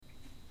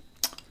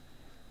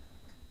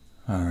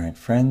All right,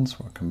 friends,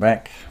 welcome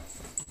back.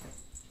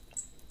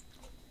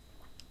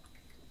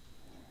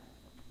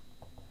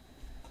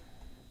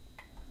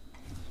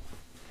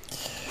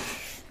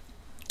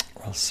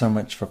 Well, so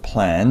much for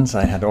plans.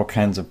 I had all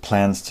kinds of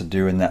plans to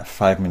do in that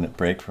 5-minute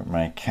break, but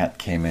my cat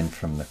came in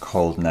from the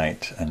cold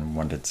night and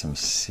wanted some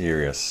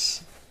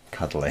serious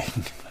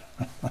cuddling.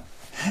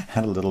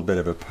 Had a little bit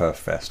of a purr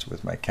fest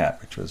with my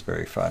cat, which was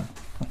very fun.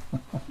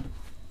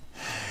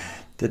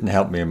 Didn't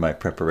help me in my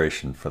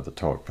preparation for the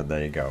talk, but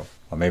there you go.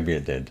 Or maybe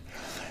it did,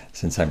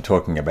 since I'm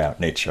talking about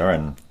nature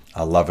and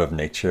our love of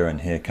nature,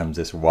 and here comes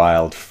this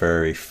wild,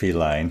 furry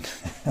feline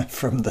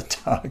from the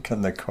dark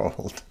and the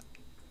cold.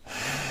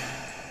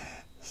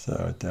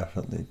 So it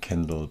definitely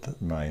kindled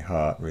my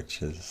heart,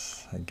 which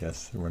is, I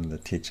guess, one of the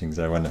teachings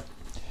I want to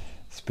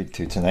speak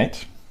to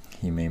tonight.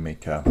 He may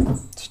make a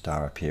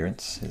star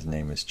appearance. His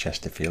name is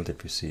Chesterfield.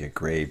 If you see a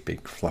grey,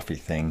 big, fluffy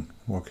thing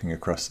walking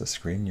across the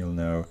screen, you'll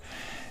know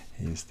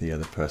he's the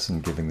other person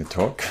giving the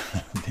talk,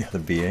 the other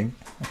being.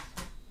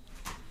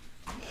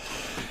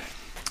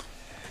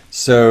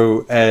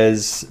 So,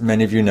 as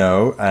many of you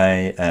know,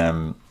 I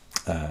am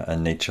a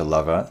nature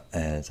lover,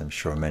 as I'm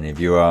sure many of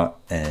you are,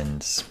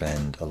 and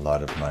spend a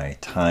lot of my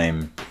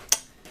time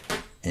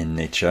in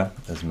nature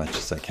as much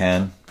as I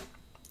can,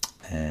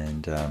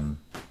 and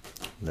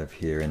live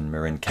here in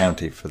Marin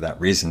County for that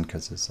reason,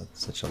 because there's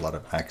such a lot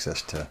of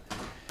access to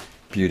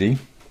beauty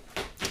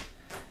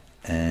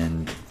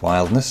and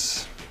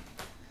wildness.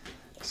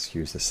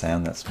 Excuse the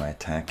sound, that's my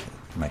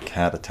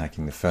cat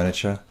attacking the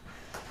furniture.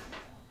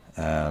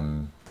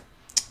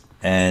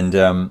 And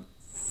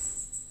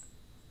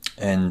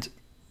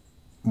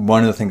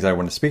one of the things I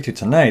want to speak to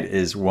tonight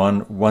is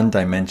one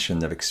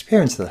dimension of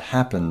experience that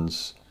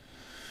happens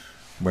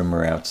when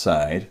we're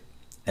outside,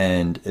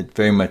 and it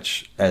very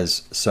much,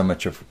 as so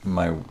much of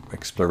my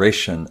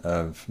exploration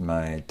of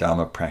my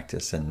Dharma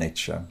practice in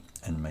nature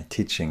and my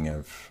teaching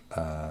of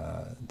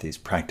these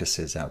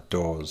practices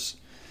outdoors,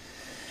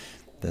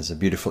 there's a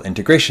beautiful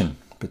integration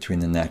between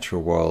the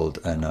natural world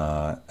and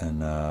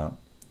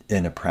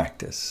inner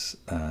practice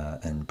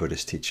and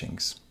Buddhist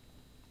teachings.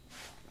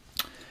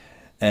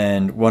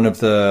 And one of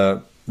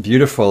the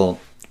beautiful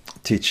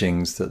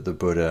teachings that the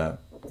Buddha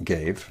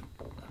gave,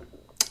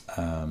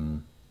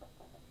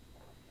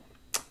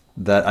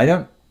 that I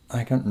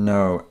don't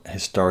know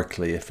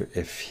historically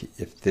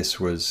if this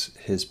was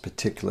his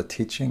particular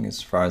teaching.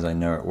 As far as I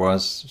know, it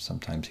was.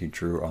 Sometimes he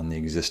drew on the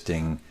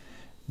existing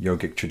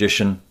yogic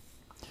tradition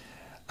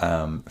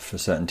for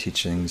certain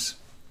teachings,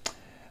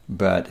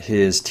 but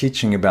his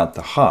teaching about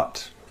the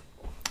heart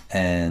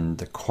and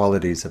the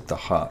qualities of the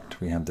heart.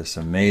 We have this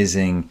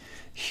amazing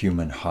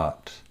human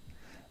heart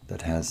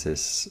that has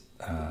this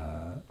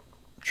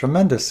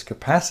tremendous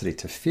capacity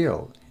to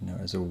feel.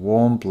 As a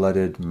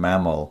warm-blooded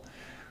mammal,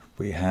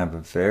 we have a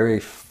very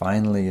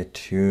finely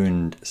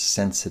attuned,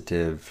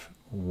 sensitive,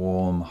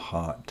 warm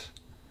heart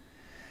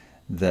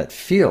that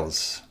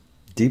feels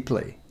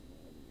deeply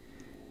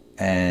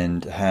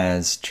and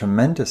has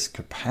tremendous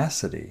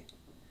capacity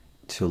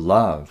to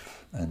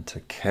love and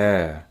to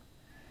care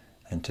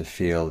and to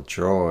feel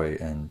joy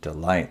and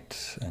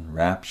delight and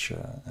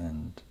rapture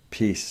and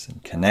peace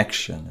and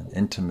connection and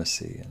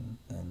intimacy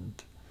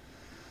and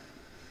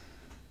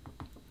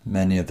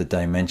many of the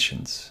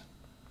dimensions.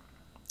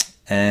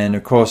 And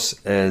of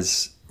course,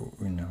 as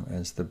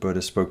the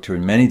Buddha spoke to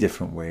in many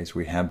different ways,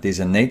 we have these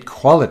innate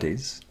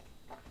qualities.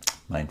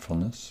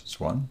 Mindfulness is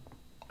one,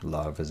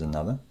 love is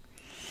another.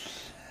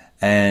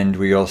 And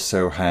we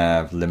also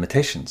have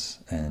limitations,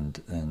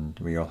 and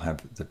we all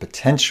have the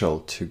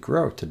potential to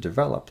grow, to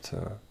develop,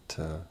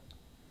 to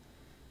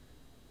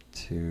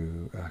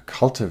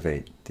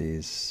cultivate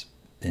these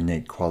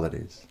innate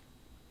qualities.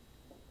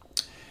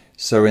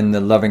 So in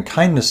the Loving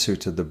Kindness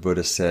Sutta, the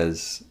Buddha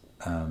says,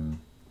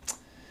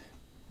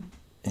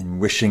 in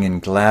wishing in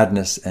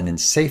gladness and in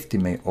safety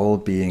may all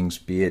beings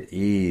be at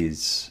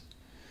ease.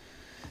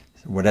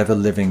 Whatever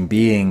living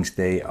beings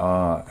they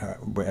are,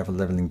 whatever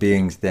living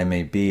beings there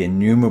may be,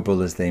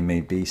 innumerable as they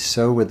may be,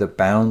 so with a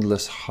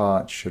boundless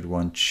heart should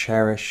one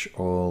cherish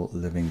all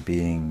living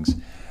beings,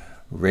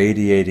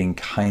 radiating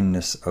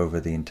kindness over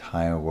the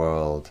entire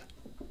world.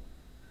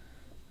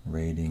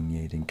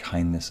 Radiating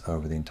kindness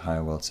over the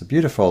entire world. It's a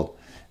beautiful,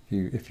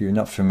 if you're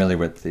not familiar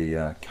with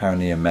the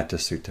Karaniya Metta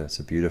Sutta, it's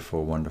a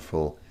beautiful,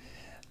 wonderful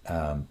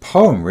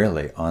poem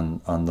really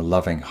on the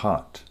loving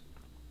heart.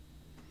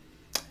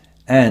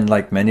 And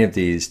like many of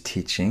these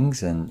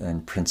teachings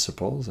and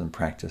principles and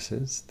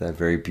practices, they're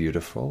very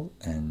beautiful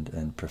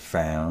and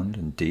profound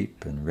and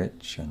deep and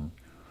rich,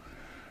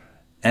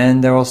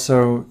 and they're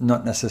also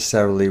not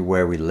necessarily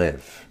where we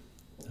live.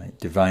 Right?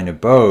 Divine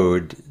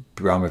abode,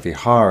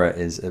 Brahmavihara,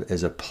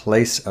 is a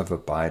place of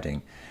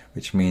abiding,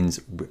 which means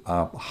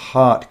our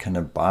heart can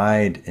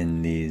abide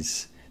in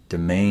these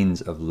domains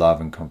of love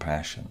and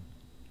compassion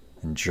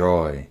and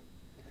joy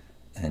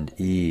and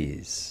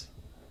ease.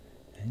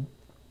 Okay?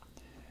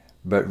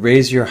 But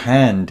raise your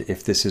hand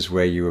if this is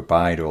where you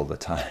abide all the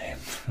time.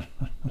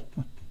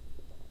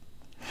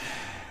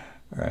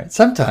 Right?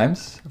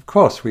 Sometimes, of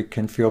course, we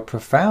can feel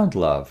profound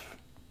love,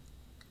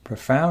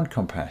 profound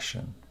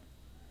compassion,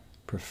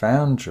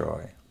 profound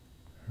joy.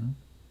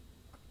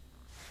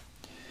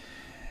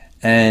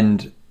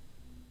 And,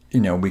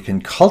 we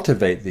can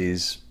cultivate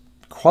these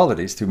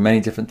qualities through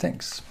many different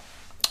things.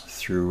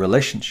 Through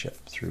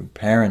relationship, through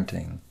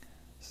parenting,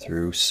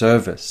 through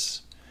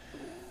service,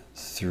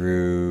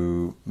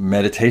 through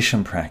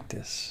meditation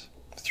practice,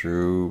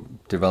 through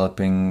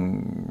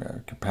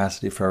developing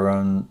capacity for our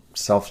own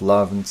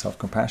self-love and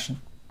self-compassion.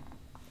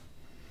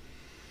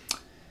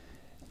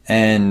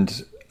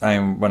 And what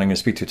I'm going to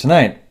speak to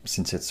tonight,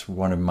 since it's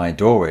one of my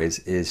doorways,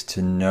 is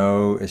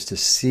to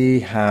see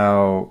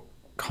how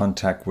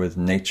contact with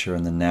nature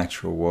and the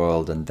natural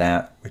world and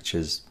that which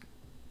is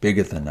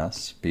bigger than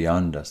us,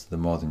 beyond us, the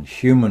more than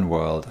human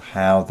world,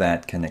 how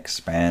that can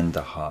expand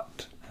the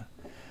heart,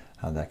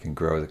 how that can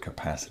grow the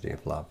capacity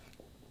of love.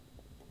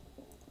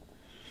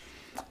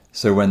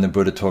 So when the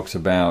Buddha talks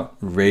about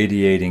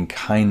radiating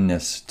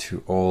kindness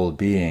to all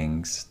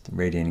beings,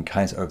 radiating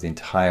kindness over the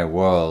entire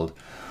world,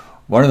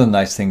 one of the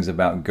nice things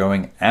about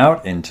going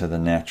out into the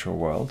natural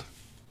world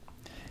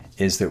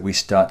is that we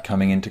start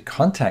coming into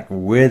contact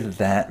with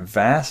that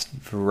vast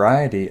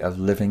variety of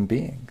living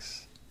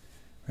beings.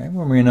 Right?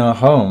 When we're in our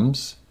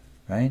homes,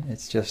 right,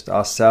 it's just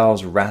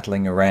ourselves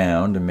rattling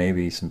around, and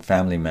maybe some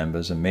family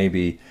members, and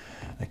maybe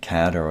a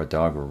cat or a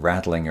dog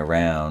rattling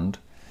around,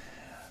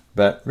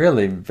 but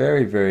really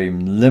very, very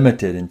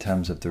limited in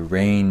terms of the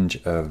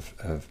range of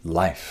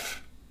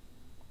life.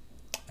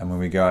 And when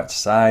we go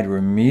outside, we're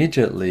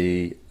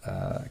immediately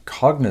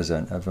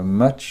cognizant of a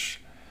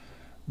much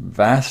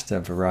vaster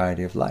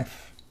variety of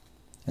life.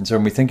 And so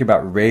when we think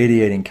about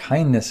radiating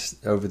kindness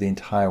over the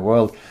entire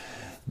world,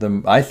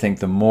 I think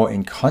the more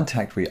in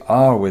contact we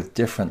are with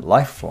different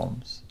life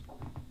forms,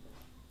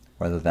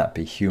 whether that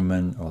be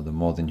human or the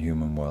more than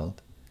human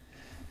world,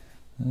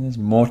 there's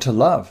more to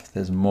love,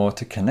 there's more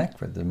to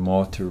connect with, there's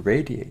more to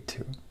radiate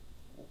to.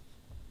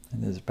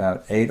 And there's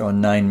about 8 or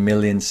 9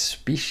 million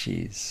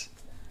species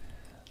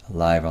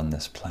alive on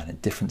this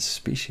planet, different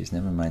species,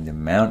 never mind the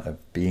amount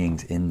of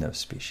beings in those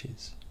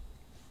species.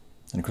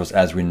 And of course,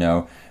 as we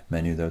know,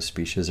 many of those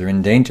species are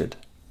endangered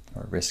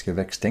or at risk of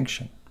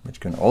extinction, which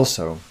can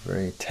also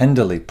very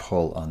tenderly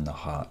pull on the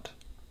heart.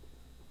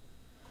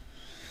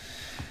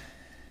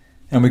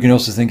 And we can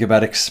also think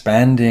about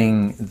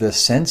expanding the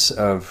sense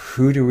of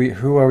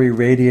who are we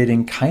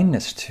radiating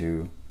kindness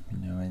to.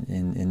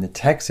 In the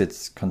text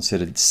it's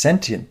considered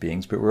sentient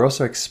beings, but we're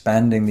also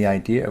expanding the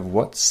idea of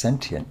what's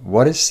sentient.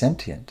 What is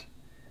sentient?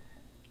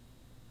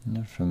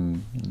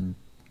 From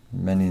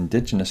many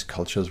indigenous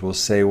cultures will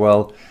say,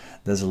 well,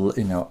 there's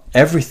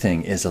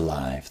everything is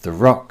alive. The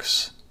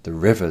rocks, the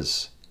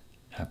rivers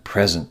have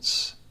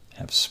presence,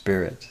 have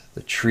spirit.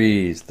 The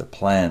trees, the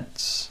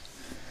plants,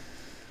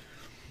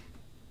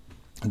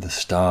 the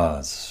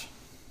stars.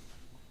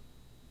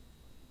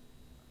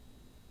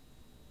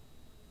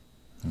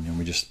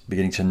 We're just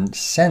beginning to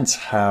sense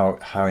how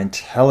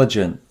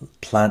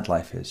intelligent plant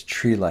life is,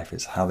 tree life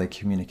is, how they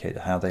communicate,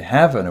 how they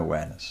have an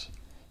awareness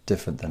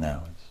different than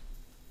ours.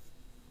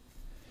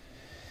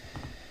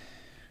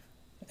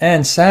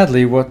 And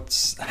sadly,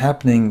 what's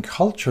happening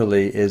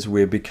culturally is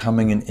we're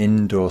becoming an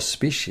indoor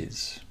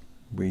species.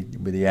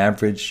 The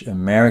average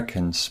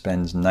American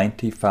spends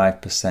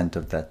 95%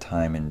 of their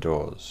time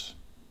indoors.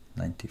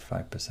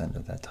 95%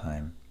 of their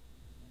time.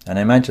 And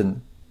I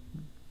imagine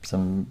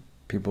some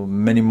people,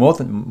 many more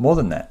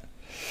than that.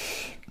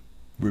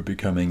 We're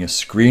becoming a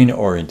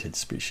screen-oriented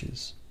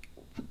species.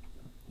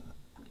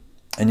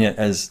 And yet,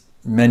 as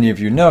many of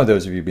you know,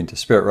 those of you who've been to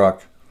Spirit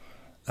Rock,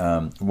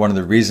 one of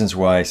the reasons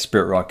why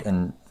Spirit Rock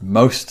and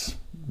most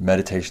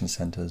meditation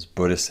centers,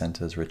 Buddhist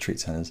centers, retreat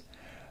centers,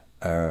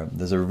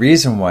 there's a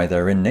reason why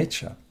they're in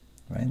nature.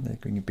 Right? They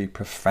can be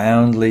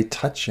profoundly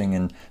touching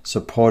and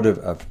supportive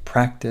of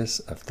practice,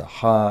 of the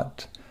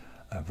heart,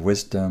 of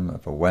wisdom,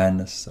 of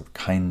awareness, of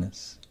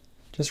kindness.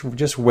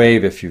 Just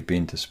wave if you've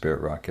been to Spirit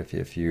Rock,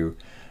 if you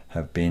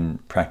have been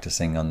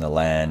practicing on the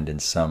land in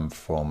some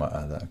form or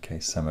other. Okay,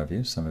 some of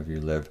you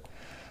live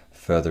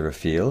further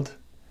afield.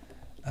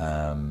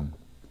 But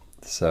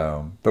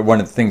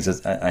one of the things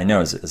that I know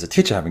as a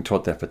teacher, having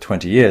taught there for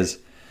 20 years,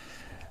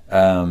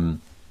 more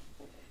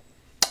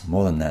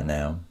than that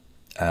now,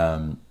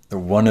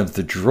 one of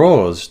the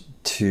draws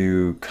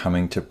to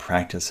coming to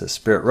practice at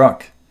Spirit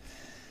Rock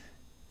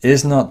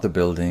is not the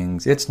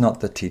buildings, it's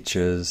not the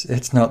teachers,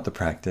 it's not the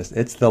practice,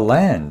 it's the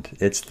land,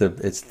 it's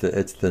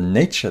the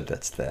nature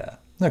that's there.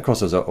 And of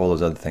course, all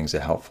those other things are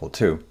helpful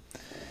too.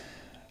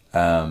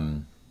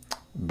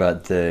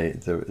 But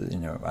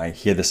I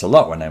hear this a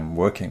lot when I'm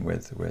working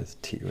with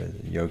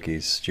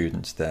yogis,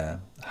 students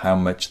there, how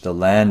much the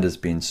land has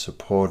been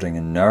supporting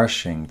and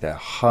nourishing their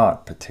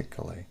heart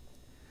particularly.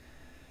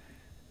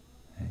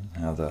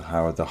 How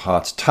the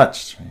heart's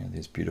touched.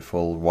 These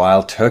beautiful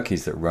wild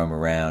turkeys that roam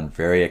around,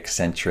 very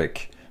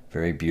eccentric,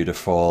 very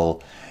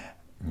beautiful,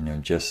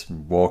 just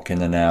walk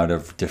in and out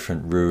of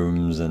different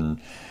rooms and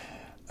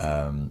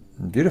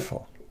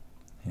beautiful.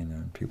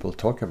 People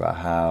talk about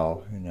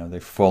how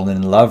they've fallen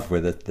in love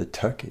with the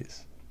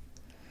turkeys.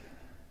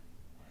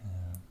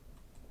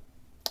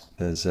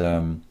 There's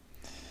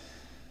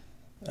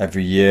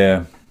every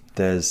year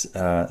there's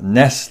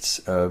nests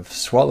of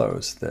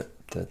swallows that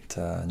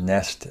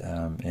nest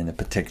in a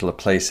particular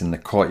place in the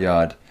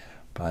courtyard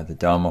by the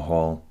Dharma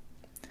hall.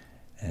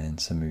 And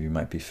some of you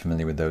might be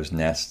familiar with those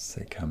nests.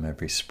 They come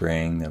every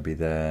spring. They'll be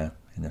there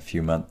in a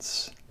few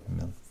months. And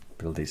they'll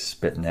build these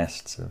spit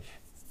nests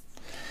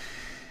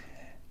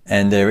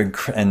and they're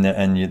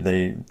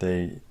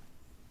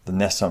the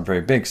nests aren't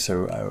very big.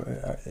 So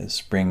as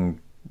spring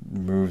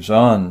moves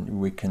on,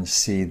 we can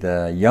see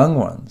the young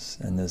ones,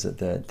 and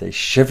they're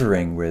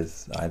shivering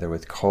either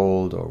with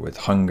cold or with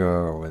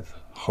hunger or with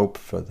hope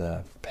for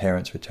their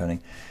parents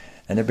returning,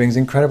 and it brings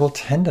incredible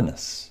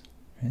tenderness.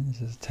 Right?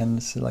 This is a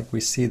tendency, like we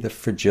see the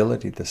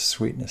fragility, the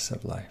sweetness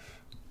of life.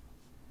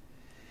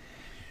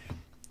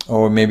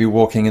 Or maybe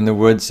walking in the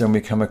woods and we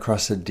come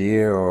across a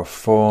deer or a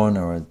fawn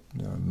or a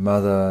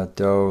mother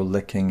doe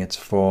licking its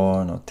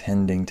fawn or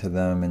tending to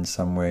them in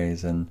some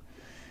ways, and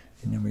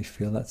we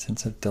feel that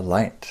sense of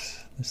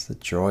delight. It's the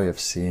joy of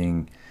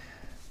seeing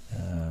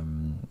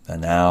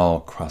an owl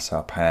cross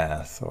our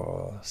path,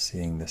 or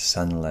seeing the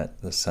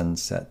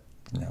sunset,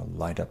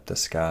 light up the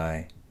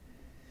sky.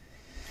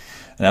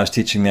 And I was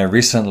teaching there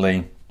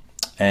recently,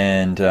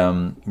 and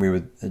I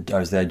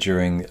was there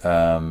during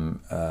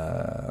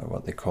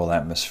what they call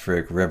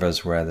atmospheric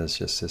rivers, where there's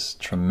just this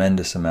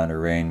tremendous amount of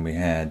rain we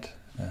had.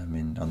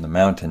 On the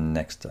mountain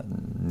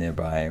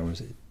nearby, it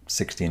was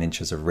 16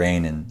 inches of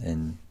rain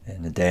in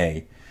a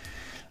day.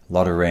 A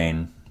lot of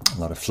rain, a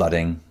lot of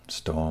flooding,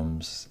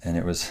 storms. And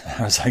I was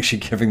actually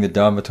giving the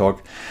Dharma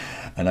talk,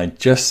 and I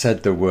just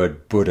said the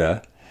word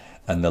Buddha,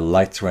 and the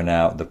lights went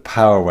out, the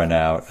power went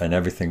out, and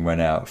everything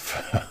went out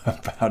for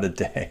about a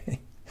day.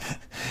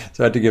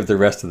 So I had to give the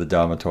rest of the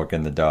Dharma talk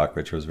in the dark,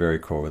 which was very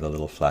cool, with a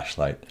little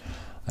flashlight.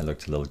 I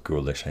looked a little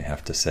ghoulish, I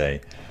have to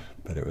say,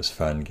 but it was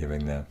fun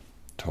giving the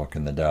talk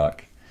in the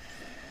dark.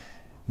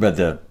 But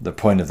the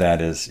point of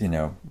that is,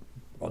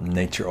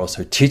 nature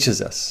also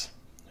teaches us,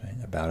 right,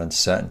 about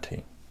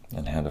uncertainty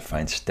and how to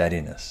find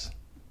steadiness.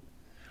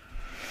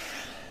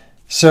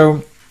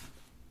 So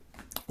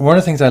one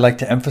of the things I like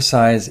to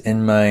emphasize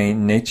in my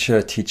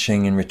nature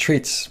teaching in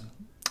retreats,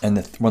 and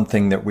the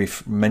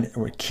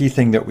key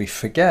thing that we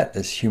forget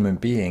as human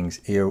beings,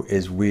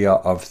 is we are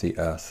of the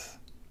earth.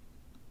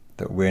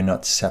 That we're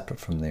not separate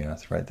from the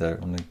earth, right?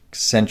 The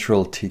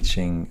central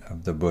teaching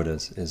of the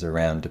Buddhas is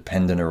around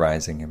dependent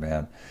arising,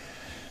 around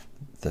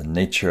the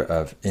nature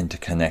of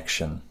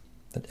interconnection,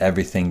 that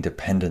everything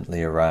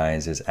dependently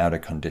arises out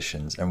of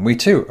conditions. And we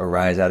too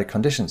arise out of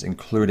conditions,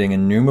 including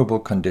innumerable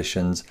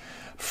conditions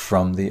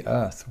from the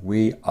earth.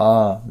 We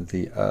are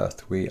the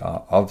earth. We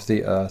are of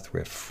the earth.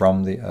 We're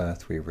from the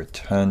earth. We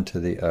return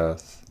to the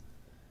earth.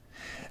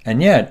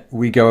 And yet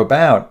we go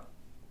about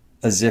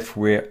as if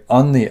we're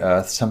on the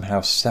earth,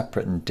 somehow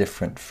separate and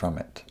different from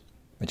it,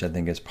 which I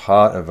think is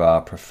part of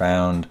our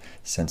profound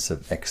sense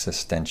of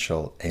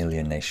existential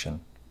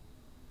alienation,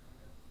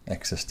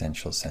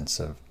 existential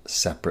sense of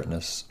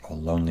separateness or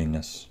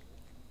loneliness.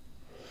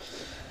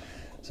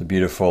 It's a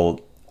beautiful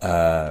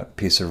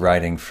piece of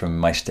writing from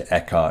Meister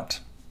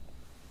Eckhart,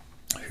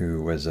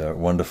 who was a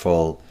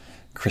wonderful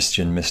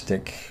Christian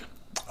mystic,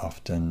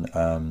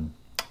 often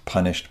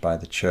punished by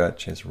the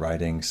church, his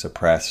writing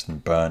suppressed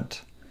and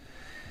burnt.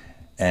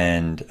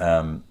 And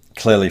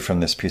clearly from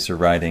this piece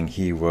of writing,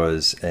 he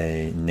was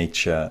a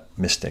nature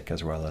mystic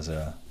as well as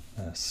a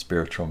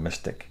spiritual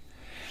mystic.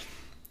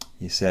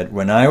 He said,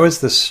 "When I was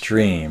the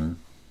stream,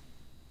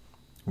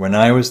 when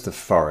I was the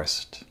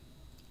forest,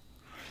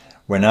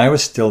 when I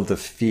was still the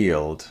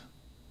field,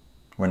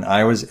 when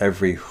I was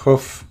every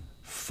hoof,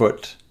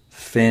 foot,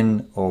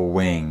 fin, or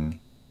wing,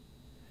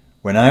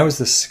 when I was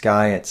the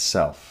sky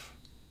itself,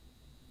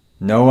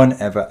 no one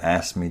ever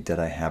asked me, did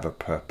I have a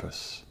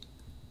purpose?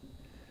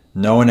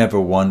 No one ever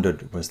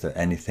wondered, was there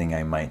anything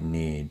I might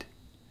need?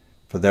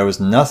 For there was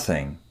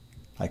nothing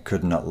I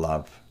could not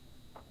love.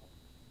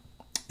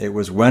 It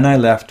was when I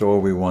left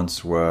all we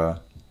once were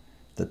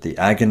that the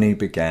agony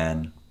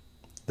began,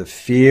 the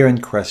fear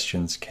and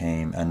questions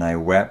came, and I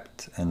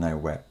wept,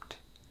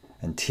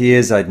 and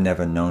tears I'd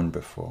never known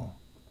before.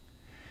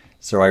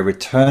 So I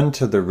returned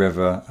to the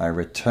river, I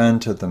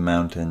returned to the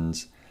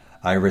mountains,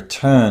 I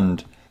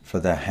returned for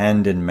their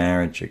hand in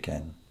marriage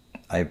again.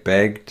 I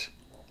begged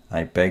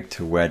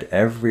to wed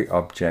every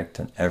object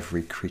and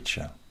every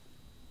creature.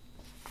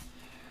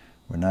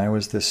 When I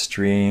was the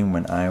stream,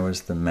 when I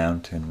was the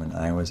mountain, when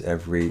I was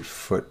every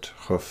foot,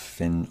 hoof,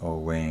 fin, or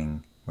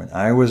wing, when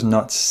I was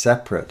not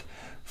separate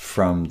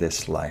from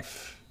this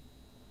life,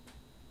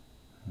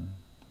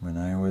 when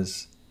I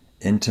was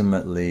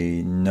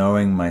intimately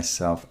knowing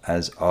myself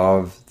as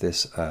of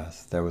this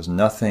earth, there was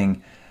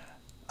nothing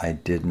I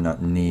did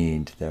not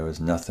need, there was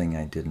nothing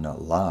I did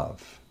not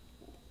love."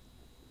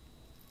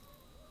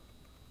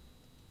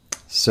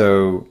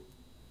 So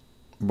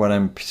what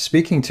I'm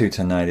speaking to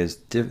tonight is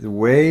the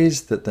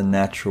ways that the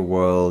natural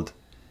world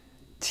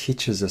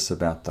teaches us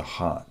about the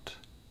heart,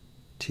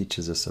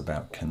 teaches us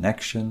about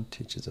connection,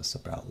 teaches us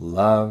about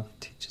love,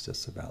 teaches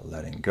us about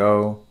letting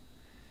go,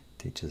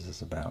 teaches us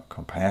about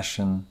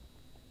compassion,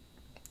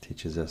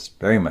 teaches us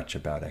very much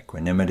about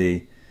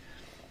equanimity.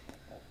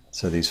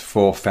 So these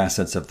 4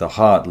 facets of the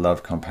heart,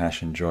 love,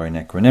 compassion, joy, and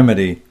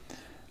equanimity,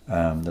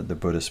 that the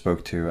Buddha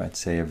spoke to, I'd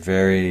say are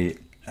very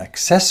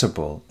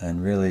accessible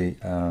and really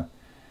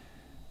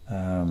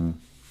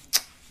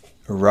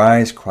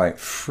arise quite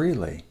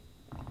freely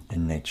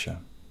in nature.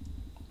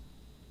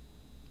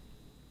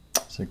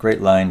 It's a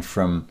great line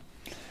from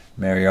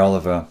Mary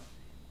Oliver,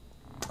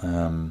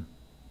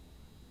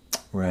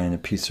 where in a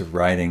piece of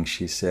writing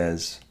she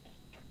says,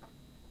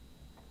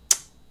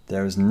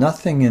 "There is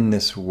nothing in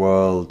this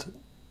world."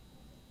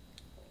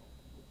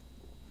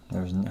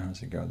 There's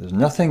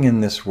nothing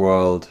in this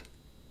world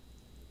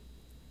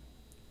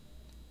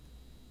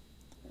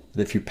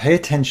that if you pay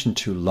attention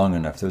to long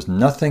enough, there's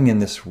nothing in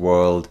this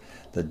world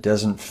that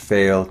doesn't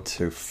fail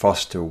to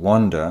foster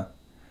wonder,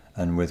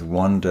 and with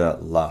wonder,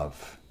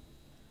 love.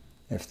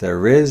 If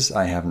there is,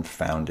 I haven't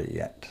found it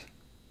yet.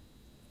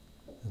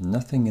 There's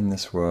nothing in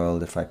this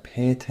world, if I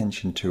pay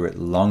attention to it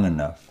long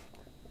enough,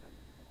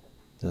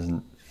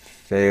 doesn't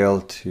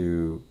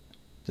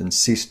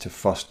cease to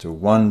foster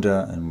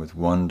wonder, and with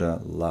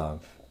wonder,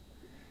 love.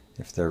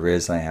 If there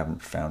is, I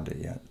haven't found it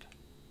yet.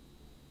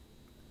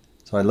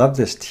 So I love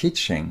this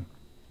teaching.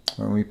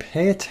 When we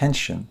pay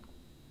attention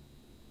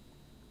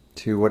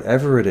to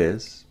whatever it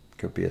is, it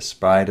could be a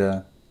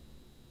spider,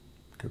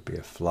 it could be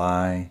a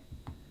fly,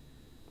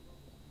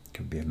 it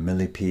could be a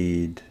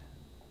millipede,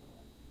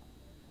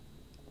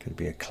 it could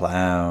be a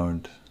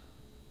cloud,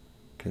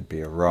 it could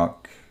be a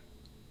rock,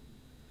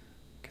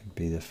 it could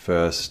be the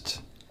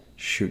first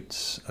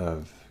shoots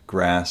of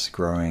grass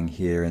growing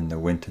here in the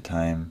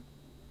wintertime.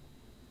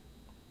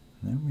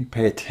 And we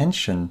pay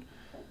attention.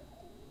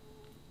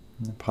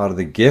 Part of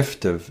the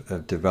gift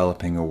of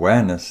developing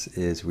awareness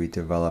is we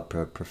develop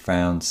a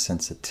profound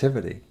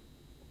sensitivity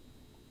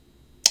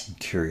and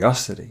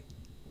curiosity.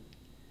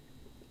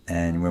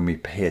 And when we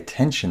pay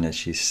attention, as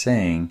she's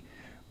saying,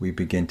 we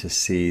begin to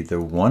see the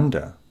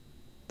wonder,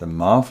 the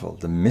marvel,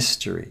 the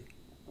mystery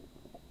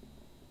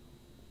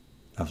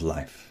of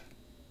life.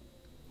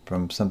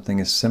 From something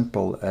as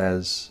simple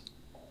as,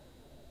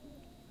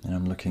 and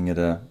I'm looking at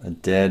a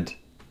dead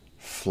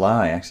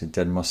fly, actually a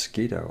dead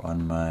mosquito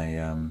on my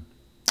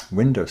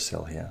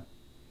windowsill here.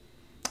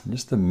 And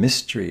just the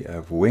mystery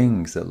of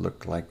wings that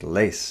look like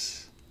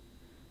lace.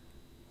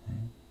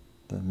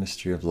 The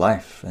mystery of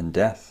life and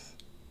death.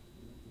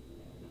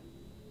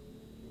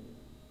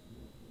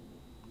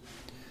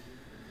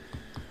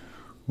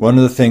 One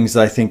of the things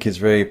I think is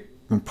very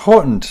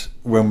important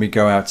when we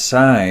go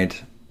outside,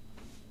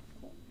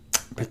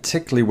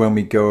 particularly when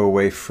we go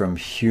away from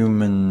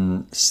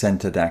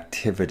human-centered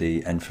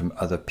activity and from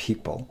other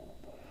people,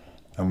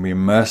 and we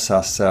immerse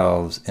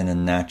ourselves in a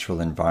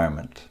natural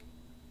environment.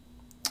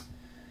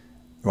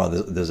 Well,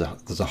 there's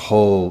a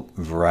whole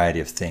variety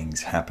of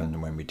things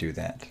happen when we do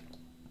that.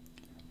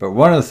 But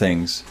one of the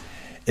things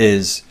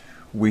is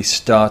we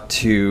start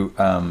to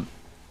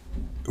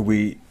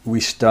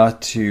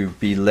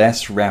be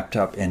less wrapped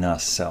up in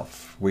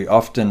ourself. We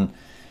often,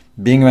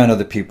 being around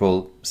other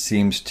people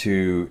seems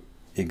to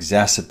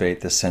exacerbate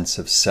the sense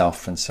of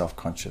self and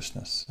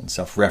self-consciousness and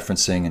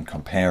self-referencing and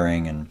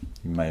comparing, and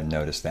you might have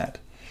noticed that.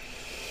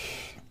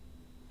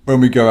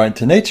 When we go out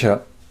into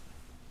nature,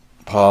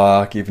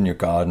 park, even your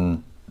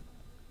garden,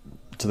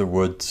 to the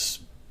woods,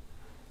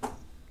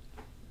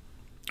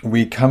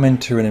 we come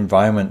into an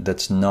environment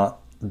that's not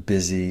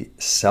busy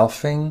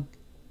selfing,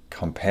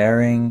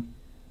 comparing,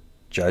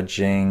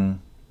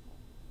 judging,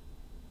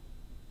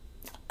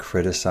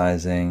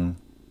 criticizing.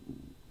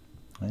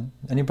 Right?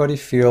 Anybody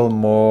feel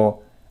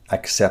more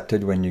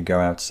accepted when you go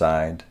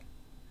outside,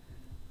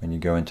 when you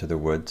go into the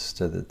woods?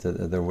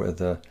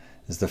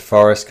 Is the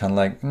forest kind of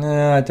like,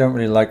 nah, I don't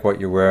really like what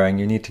you're wearing.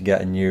 You need to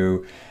get a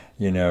new,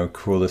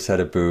 cooler set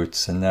of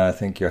boots. And now I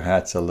think your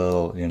hat's a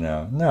little,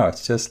 No,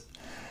 it's just,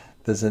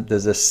 there's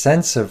a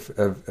sense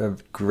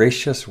of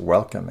gracious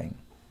welcoming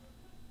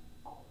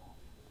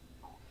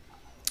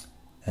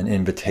and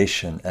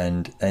invitation.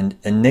 And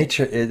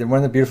nature, one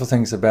of the beautiful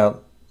things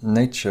about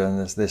nature and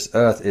this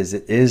earth is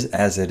it is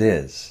as it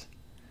is.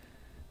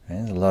 Right?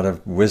 There's a lot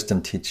of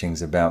wisdom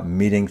teachings about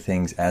meeting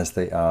things as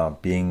they are,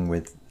 being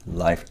with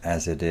life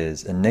as it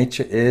is. And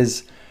nature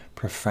is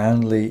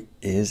profoundly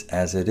is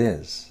as it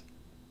is.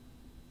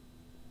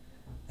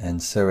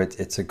 And so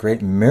it's a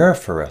great mirror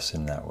for us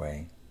in that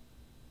way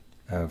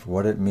of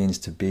what it means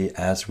to be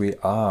as we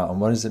are.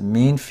 And what does it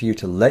mean for you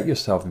to let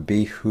yourself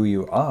be who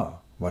you are,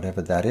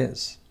 whatever that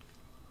is.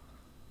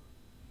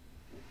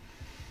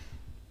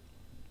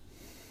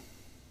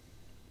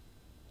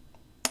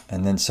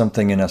 And then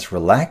something in us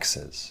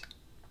relaxes.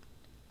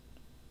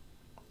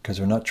 Because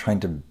we're not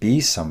trying to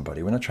be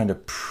somebody. We're not trying to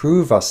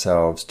prove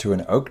ourselves to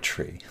an oak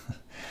tree.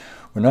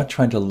 We're not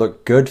trying to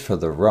look good for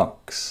the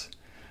rocks.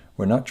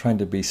 We're not trying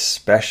to be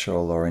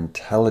special or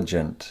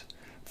intelligent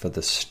for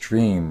the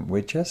stream.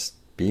 We're just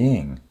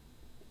being.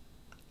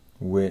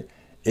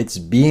 Its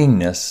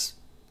beingness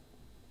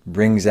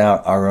brings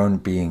out our own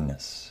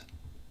beingness.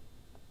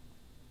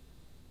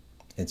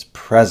 Its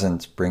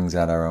presence brings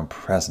out our own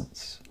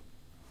presence.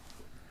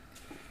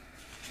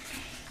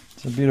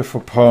 It's a beautiful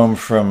poem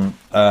from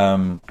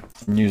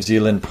New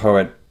Zealand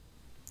poet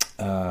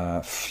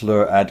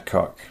Fleur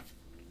Adcock,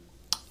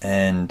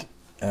 and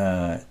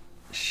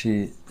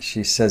she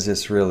says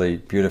this really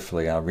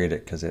beautifully. I'll read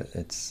it because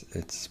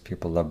it's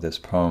people love this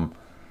poem.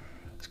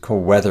 It's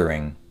called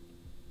Weathering,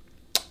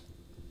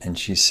 and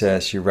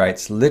she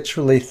writes,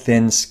 literally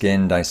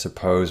thin-skinned, I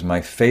suppose,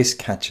 my face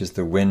catches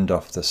the wind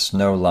off the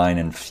snow line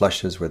and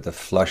flushes with the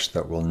flush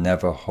that will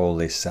never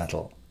wholly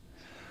settle.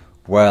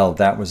 Well,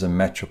 that was a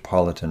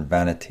metropolitan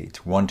vanity,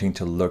 to wanting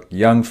to look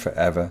young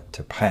forever,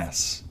 to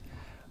pass.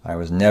 I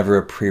was never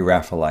a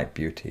pre-Raphaelite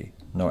beauty,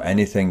 nor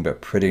anything but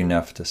pretty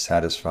enough to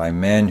satisfy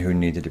men who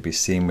needed to be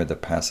seen with a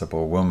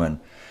passable woman.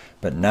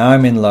 But now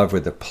I'm in love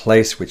with a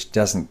place which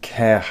doesn't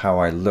care how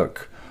I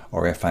look,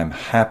 or if I'm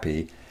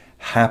happy.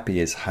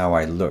 Happy is how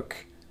I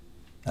look,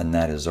 and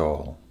that is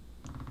all.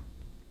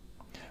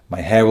 My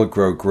hair will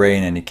grow grey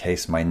in any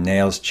case, my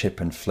nails chip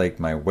and flake,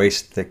 my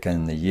waist thicken,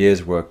 and the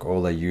years work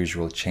all their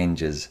usual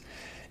changes.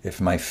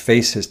 If my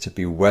face is to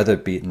be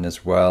weather-beaten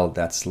as well,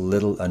 that's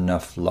little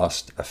enough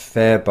lost, a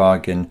fair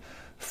bargain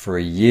for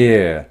a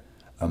year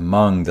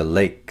among the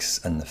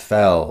lakes and the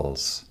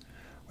fells,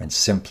 when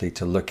simply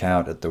to look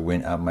out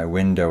my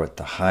window at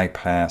the high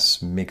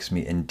pass makes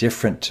me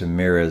indifferent to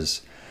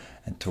mirrors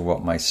and to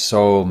what my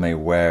soul may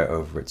wear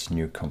over its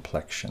new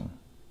complexion.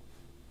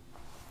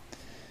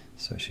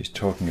 So she's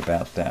talking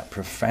about that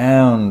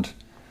profound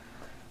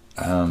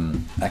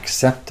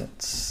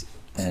acceptance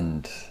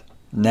and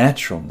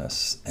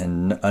naturalness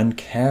and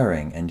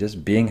uncaring and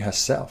just being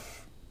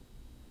herself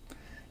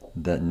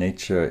that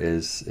nature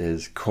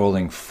is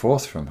calling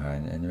forth from her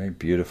in very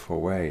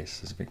beautiful ways.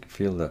 As we can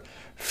feel the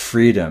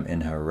freedom in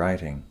her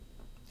writing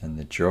and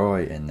the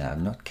joy in that,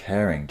 not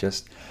caring,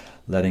 just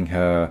letting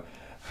her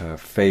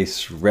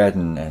face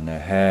redden and her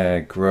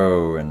hair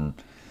grow and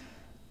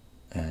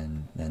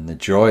the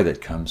joy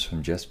that comes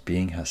from just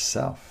being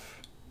herself.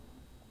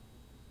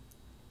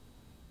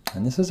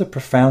 And this is a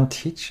profound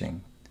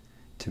teaching,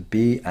 to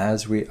be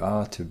as we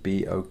are, to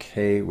be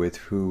okay with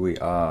who we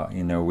are.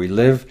 You know, we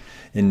live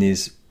in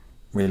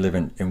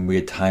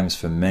weird times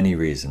for many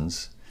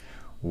reasons.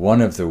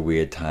 One of the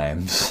weird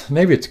times,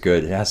 maybe it's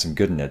good, it has some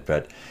good in it,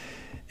 but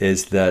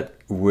is that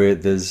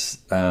there's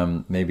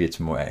maybe it's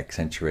more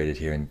accentuated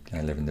here.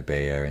 I live in the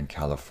Bay Area in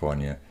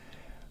California.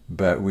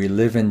 But we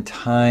live in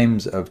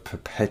times of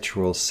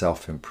perpetual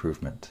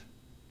self-improvement,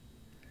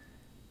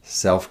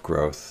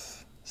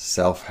 self-growth,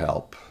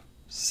 self-help,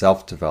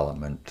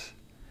 self-development,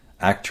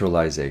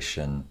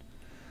 actualization,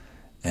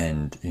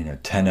 and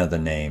 10 other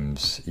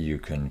names you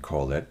can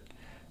call it,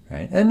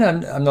 right? And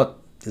I'm not.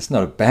 It's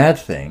not a bad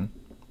thing,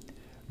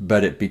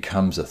 but it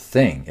becomes a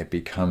thing. It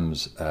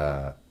becomes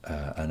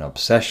an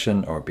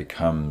obsession, or it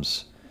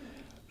becomes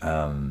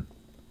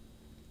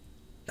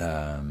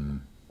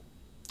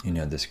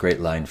this great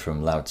line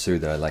from Lao Tzu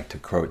that I like to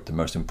quote: the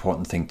most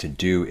important thing to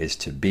do is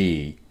to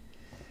be.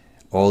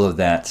 All of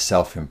that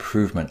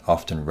self-improvement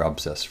often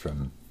robs us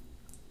from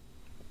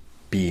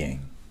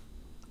being.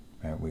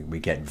 Right? We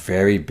get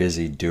very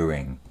busy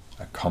doing,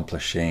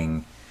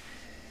 accomplishing,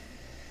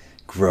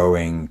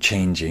 growing,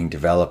 changing,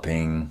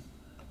 developing,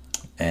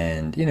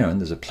 and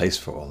there's a place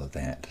for all of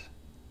that.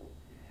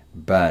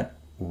 But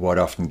what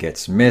often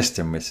gets missed,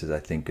 and I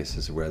think this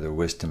is where the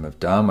wisdom of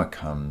Dharma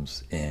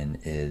comes in,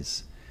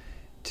 is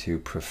to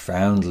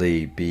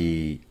profoundly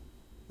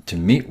to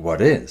meet what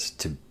is,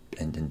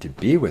 and to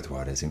be with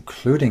what is,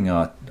 including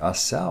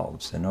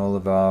ourselves and all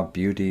of our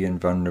beauty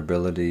and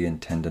vulnerability and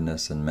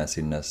tenderness and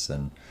messiness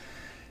and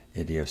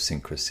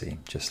idiosyncrasy.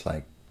 Just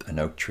like an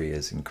oak tree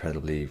is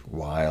incredibly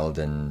wild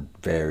and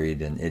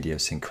varied and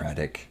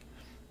idiosyncratic.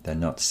 They're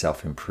not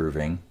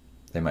self-improving.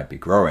 They might be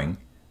growing,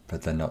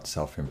 but they're not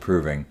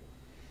self-improving.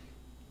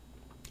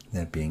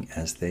 They're being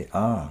as they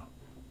are.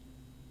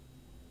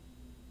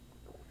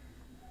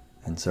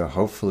 And so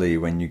hopefully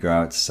when you go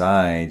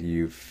outside,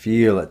 you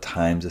feel at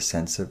times a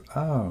sense of,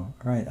 oh,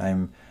 right,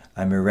 I'm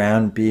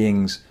around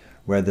beings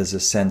where there's a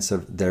sense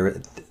of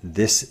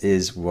this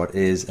is what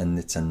is, and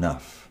it's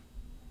enough.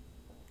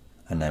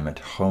 And I'm at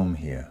home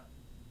here.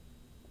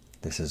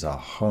 This is our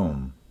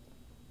home.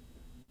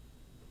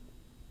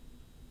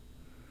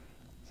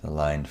 It's a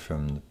line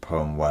from the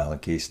poem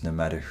Wild Geese: no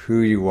matter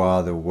who you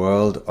are, the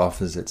world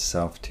offers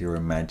itself to your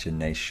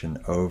imagination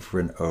over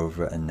and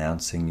over,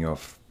 announcing your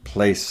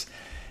place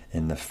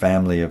in the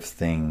family of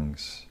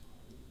things.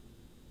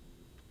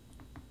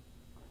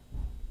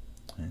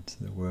 It's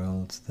the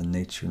world, the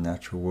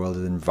natural world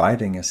is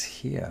inviting us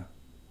here,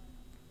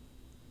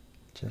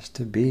 just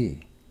to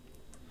be.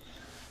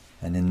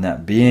 And in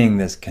that being,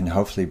 there can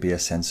hopefully be a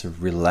sense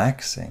of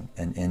relaxing.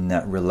 And in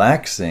that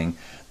relaxing,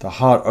 the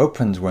heart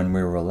opens when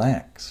we're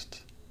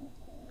relaxed.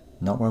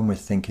 Not when we're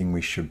thinking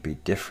we should be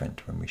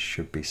different, when we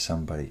should be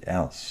somebody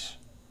else.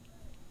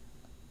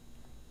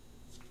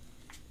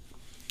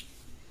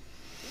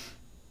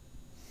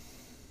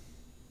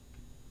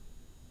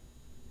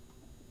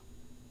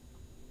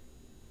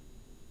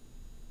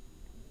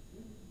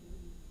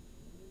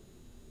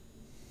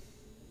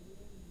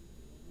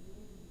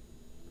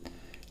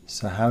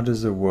 So how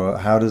does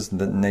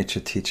the nature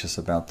teach us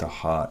about the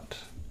heart?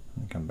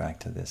 I'll come back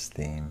to this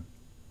theme.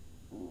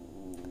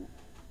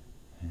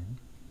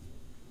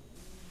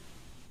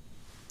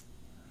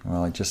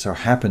 Well, it just so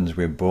happens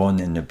we're born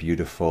in a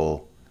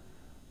beautiful,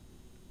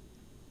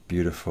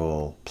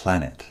 beautiful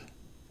planet.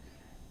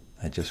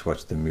 I just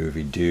watched the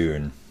movie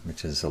Dune,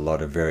 which is a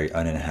lot of very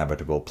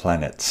uninhabitable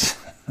planets.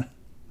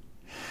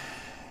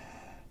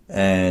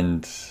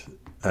 And,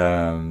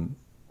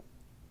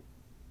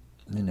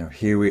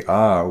 here we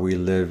are. We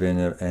live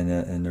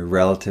in a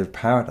relative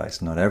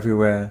paradise. Not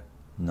everywhere,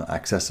 not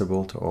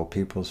accessible to all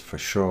peoples for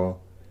sure,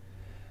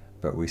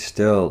 but we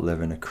still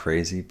live in a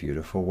crazy,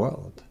 beautiful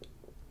world.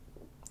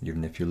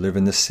 Even if you live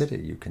in the city,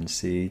 you can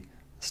see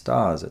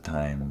stars at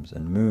times,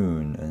 and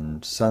moon,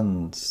 and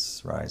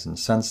sunrise and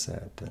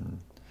sunset,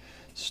 and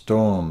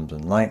storms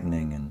and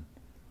lightning, and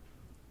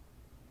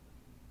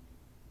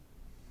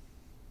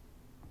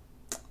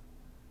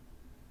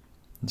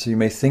so you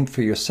may think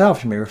for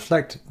yourself, you may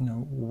reflect,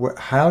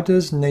 how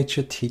does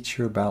nature teach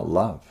you about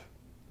love?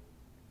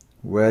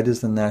 Where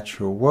does the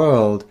natural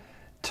world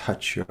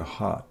touch your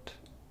heart?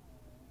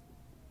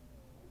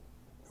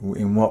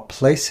 In what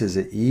place is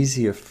it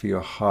easier for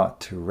your heart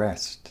to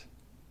rest,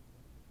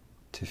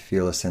 to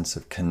feel a sense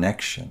of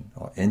connection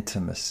or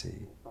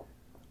intimacy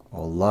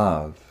or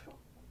love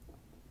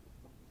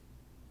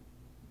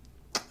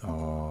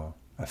or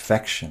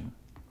affection?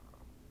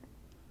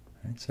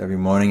 Right? So every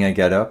morning I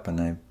get up,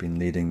 and I've been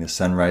leading the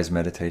sunrise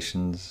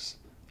meditations.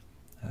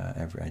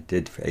 I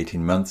did for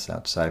 18 months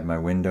outside my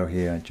window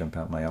here. I jump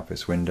out my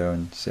office window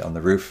and sit on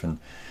the roof and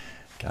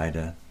guide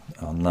an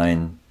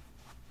online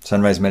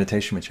sunrise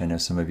meditation, which I know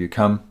some of you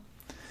come.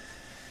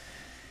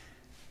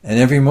 And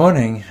every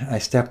morning I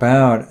step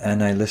out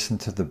and I listen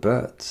to the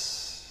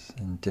birds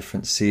in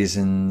different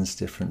seasons,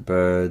 different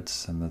birds.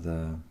 Some of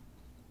the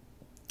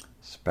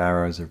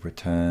sparrows have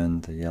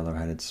returned, the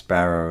yellow-headed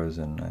sparrows,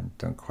 and I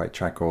don't quite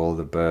track all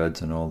the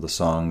birds and all the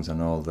songs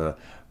and all the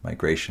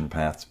migration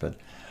paths, but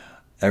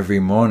every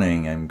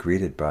morning I'm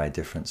greeted by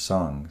different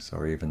songs,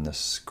 or even the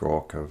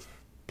squawk of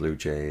blue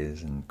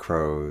jays and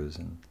crows,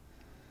 and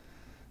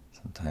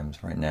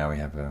sometimes right now we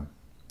have a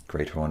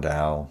great horned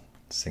owl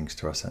that sings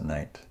to us at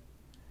night.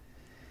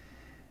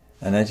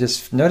 And I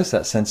just notice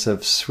that sense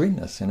of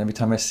sweetness, and every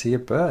time I see a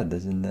bird,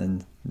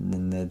 and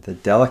the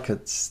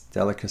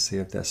delicacy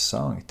of their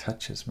song, it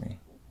touches me.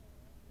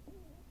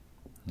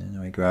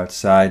 I go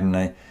outside,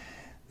 and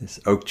this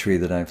oak tree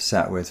that I've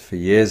sat with for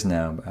years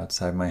now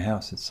outside my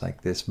house, it's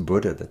like this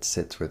Buddha that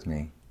sits with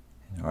me,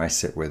 or I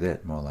sit with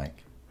it, more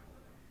like.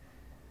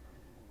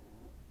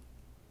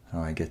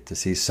 I get to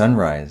see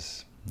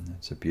sunrise.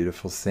 It's a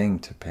beautiful thing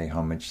to pay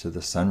homage to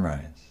the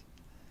sunrise.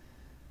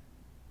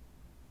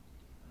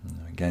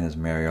 Again, as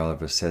Mary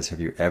Oliver says, have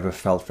you ever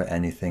felt for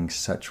anything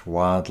such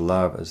wild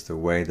love as the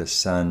way the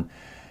sun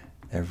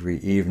every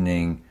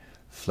evening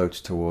floats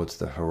towards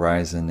the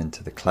horizon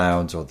into the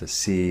clouds or the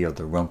sea or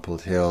the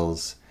rumpled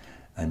hills,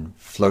 and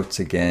floats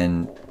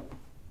again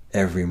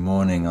every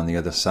morning on the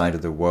other side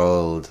of the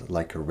world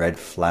like a red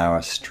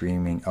flower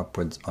streaming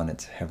upwards on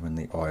its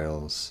heavenly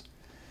oils?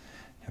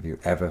 Have you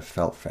ever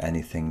felt for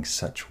anything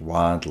such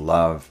wild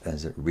love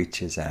as it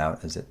reaches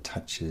out, as it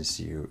touches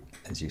you,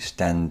 as you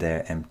stand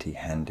there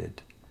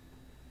empty-handed?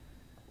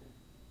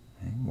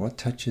 What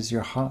touches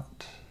your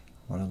heart?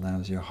 What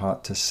allows your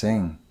heart to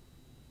sing?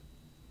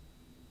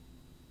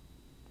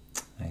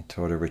 I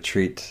taught a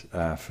retreat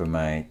for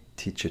my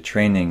teacher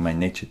training, my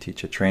nature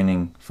teacher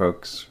training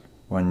folks,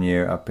 one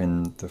year up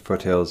in the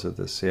foothills of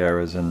the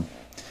Sierras, and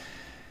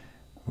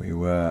we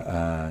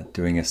were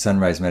doing a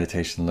sunrise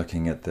meditation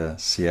looking at the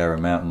Sierra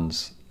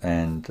Mountains,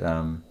 and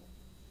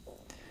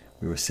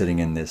we were sitting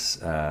in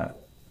this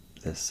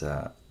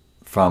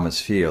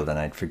farmer's field, and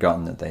I'd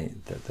forgotten that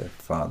the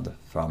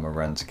farmer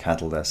runs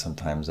cattle there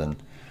sometimes, and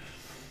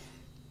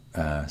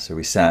so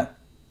we sat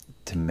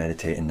to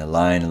meditate in the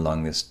line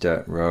along this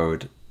dirt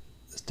road,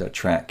 this dirt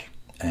track,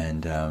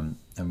 and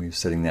we were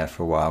sitting there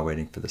for a while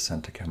waiting for the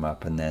sun to come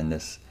up, and then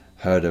this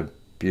herd of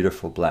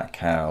beautiful black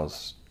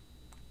cows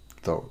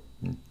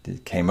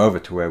came over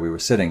to where we were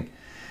sitting.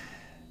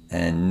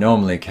 And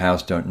normally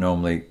cows don't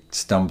normally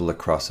stumble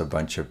across a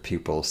bunch of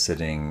people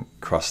sitting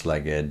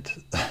cross-legged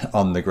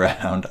on the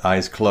ground,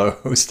 eyes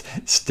closed,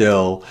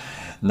 still,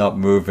 not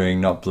moving,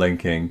 not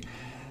blinking.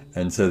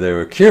 And so they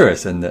were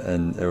curious, and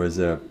there was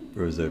a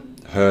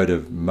herd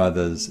of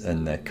mothers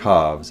and their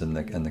calves, and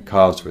the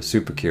calves were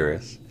super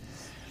curious.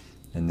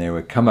 And they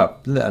would come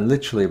up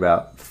literally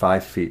about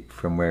 5 feet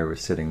from where we were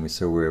sitting.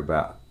 So we were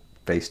about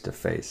face to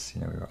face,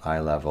 we were eye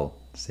level,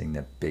 seeing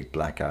their big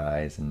black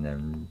eyes and their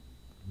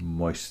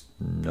moist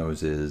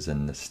noses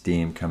and the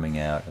steam coming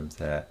out of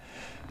their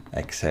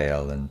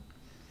exhale. And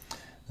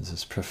there's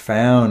this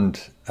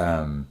profound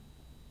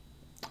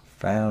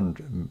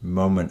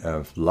moment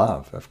of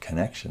love, of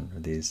connection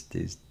with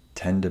these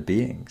tender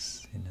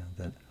beings,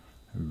 that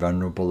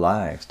vulnerable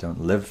lives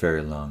don't live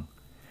very long.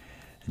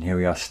 And here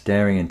we are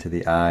staring into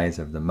the eyes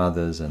of the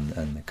mothers and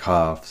the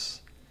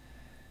calves,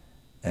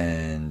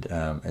 and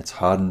it's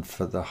hard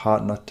for the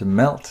heart not to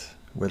melt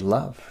with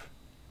love.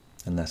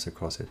 unless of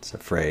course it's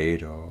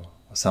afraid or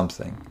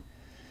something.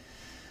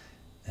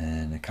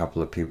 And a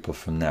couple of people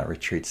from that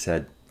retreat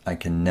said, I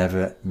can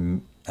never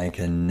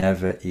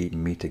eat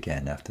meat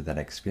again after that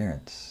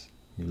experience.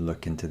 You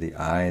look into the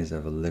eyes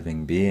of a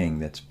living being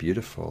that's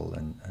beautiful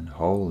and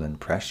whole and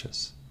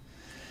precious.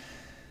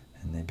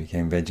 And they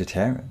became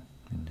vegetarian.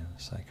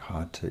 It's like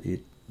hard to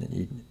eat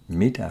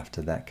meat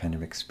after that kind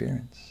of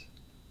experience.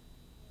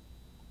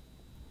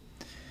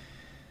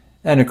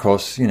 And of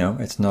course,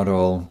 it's not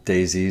all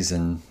daisies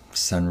and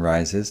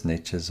sunrises.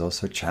 Nature's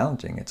also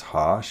challenging. It's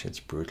harsh, it's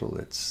brutal,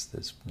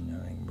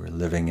 we're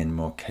living in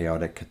more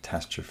chaotic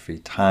catastrophe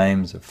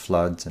times of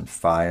floods and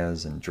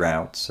fires and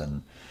droughts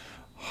and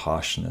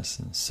harshness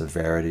and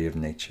severity of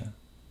nature.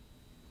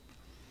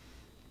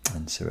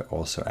 And so it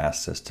also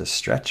asks us to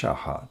stretch our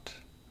heart.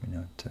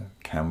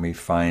 Can we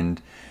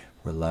find,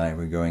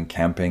 we're going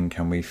camping,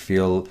 can we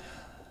feel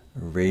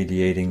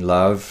radiating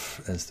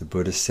love, as the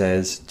Buddha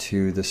says,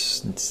 to the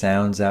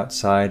sounds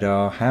outside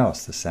our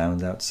house, the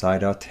sounds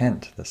outside our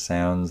tent, the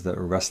sounds that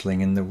are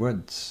rustling in the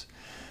woods,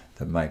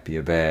 that might be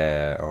a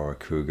bear or a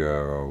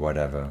cougar or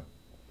whatever.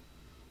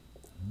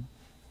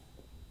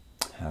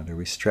 How do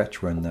we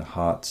stretch when the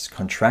heart's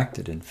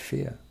contracted in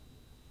fear?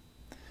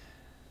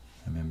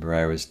 I remember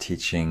I was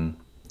teaching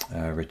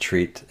a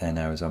retreat and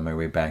I was on my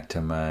way back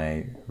to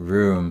my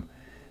room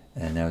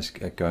and I was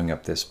going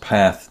up this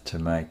path to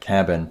my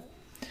cabin,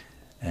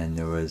 and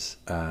it was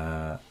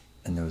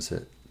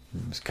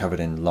covered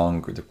in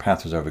the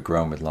path was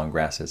overgrown with long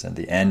grasses, and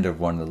the end of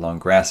one of the long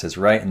grasses,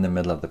 right in the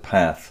middle of the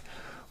path,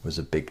 was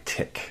a big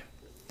tick,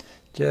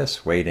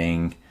 just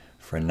waiting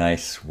for a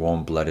nice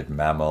warm-blooded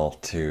mammal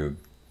to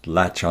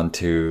latch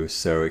onto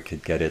so it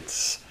could get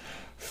its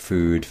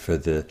food for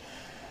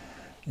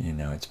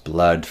its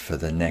blood for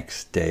the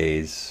next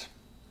days.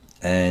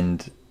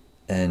 And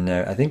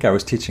I think I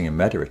was teaching a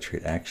metta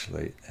retreat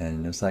actually,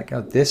 and it was like,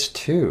 oh, this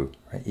too,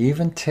 right?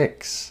 Even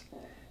ticks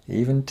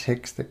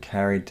that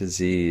carry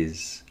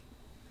disease,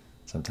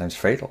 sometimes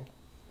fatal.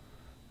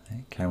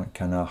 Right?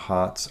 Can our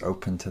hearts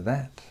open to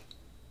that?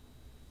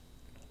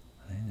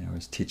 Right? I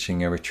was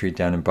teaching a retreat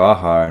down in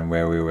Baja, and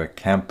where we were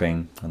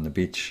camping on the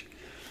beach,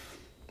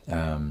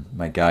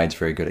 my guide's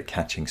very good at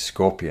catching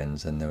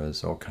scorpions, and there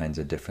was all kinds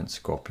of different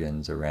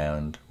scorpions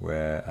around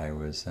where I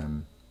was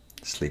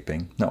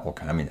sleeping. Not all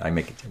kinds. I mean, I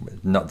make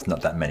it not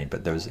that many,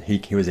 but there was he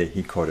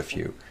caught a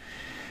few,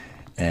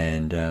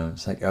 and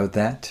it's like, oh,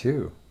 that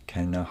too.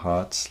 Can our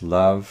hearts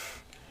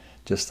love,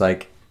 just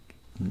like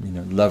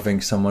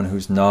loving someone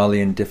who's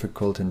gnarly and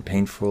difficult and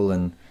painful,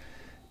 and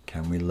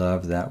can we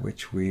love that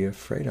which we're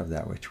afraid of,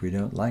 that which we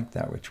don't like,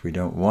 that which we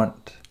don't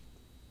want?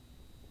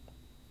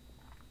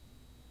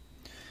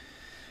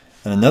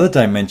 And another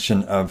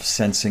dimension of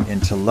sensing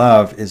into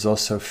love is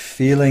also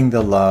feeling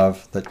the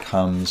love that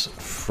comes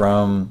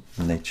from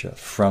nature,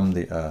 from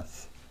the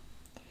earth.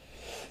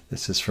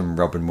 This is from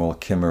Robin Wall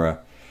Kimmerer,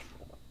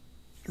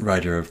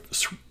 writer of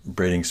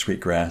Braiding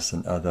Sweetgrass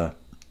and other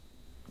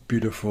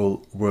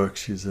beautiful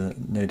works. She's a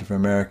Native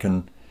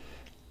American,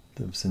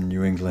 lives in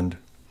New England.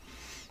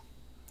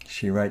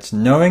 She writes,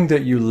 knowing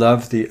that you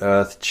love the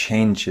earth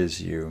changes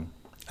you,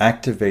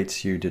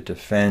 activates you to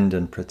defend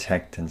and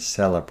protect and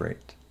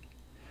celebrate.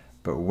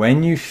 But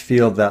when you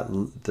feel that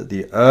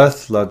the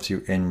earth loves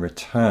you in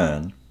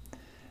return,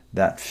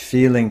 that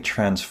feeling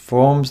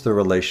transforms the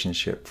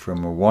relationship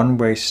from a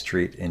one-way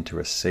street into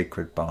a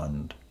sacred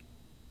bond.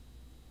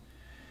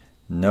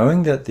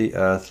 Knowing that you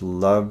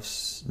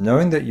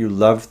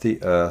love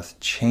the earth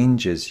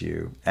changes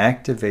you,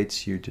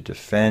 activates you to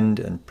defend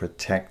and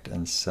protect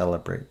and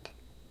celebrate.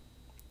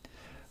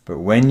 But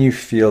when you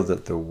feel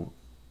that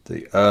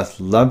the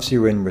earth loves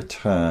you in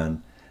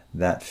return,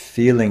 that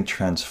feeling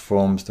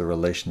transforms the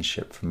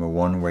relationship from a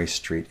one-way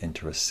street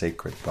into a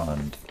sacred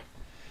bond.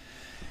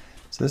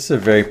 So this is a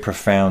very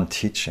profound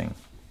teaching,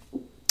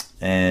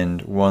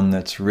 and one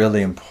that's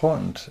really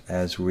important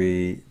as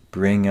we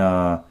bring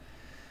our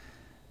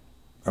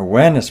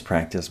awareness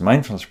practice,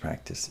 mindfulness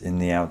practice in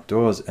the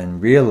outdoors, and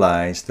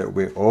realize that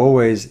we're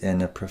always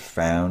in a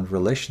profound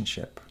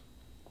relationship.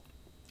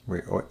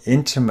 We're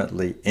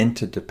intimately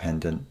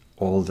interdependent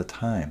all the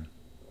time.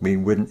 We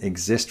wouldn't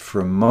exist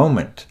for a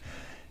moment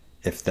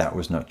if that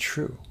was not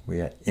true.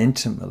 We are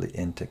intimately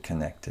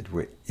interconnected.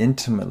 We're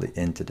intimately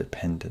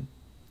interdependent.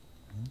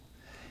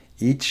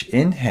 Each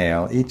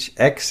inhale, each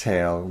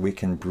exhale, we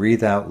can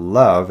breathe out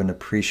love and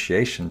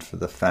appreciation for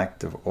the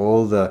fact of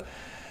all the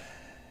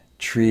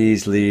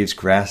trees, leaves,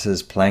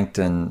 grasses,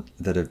 plankton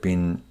that have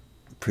been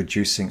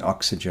producing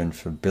oxygen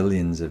for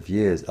billions of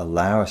years,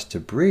 allow us to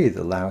breathe,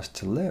 allow us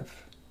to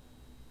live.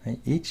 Right?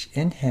 Each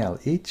inhale,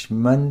 each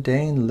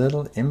mundane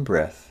little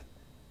in-breath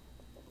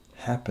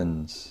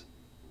happens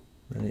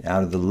really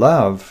out of the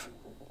love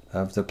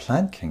of the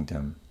plant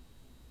kingdom,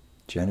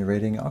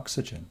 generating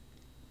oxygen.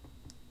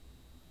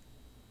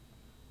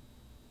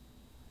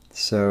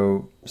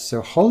 So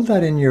hold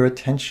that in your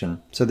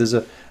attention.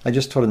 So I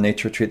just taught a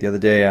nature retreat the other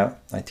day.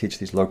 I teach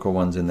these local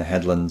ones in the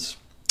headlands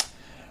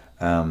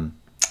in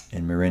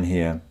Marin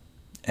here.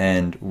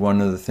 And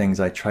one of the things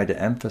I try to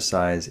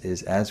emphasize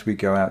is, as we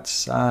go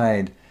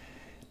outside,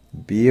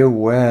 be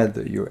aware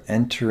that you're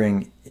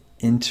entering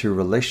into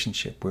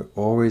relationship. We're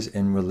always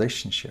in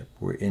relationship.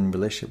 We're in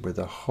relationship with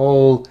a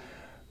whole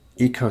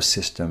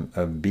ecosystem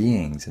of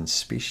beings and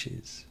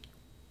species.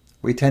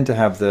 We tend to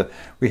have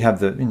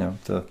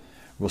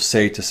we'll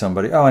say to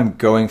somebody, oh, I'm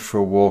going for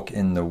a walk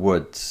in the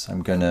woods.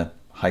 I'm going to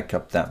hike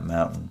up that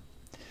mountain.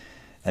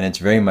 And it's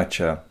very much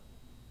a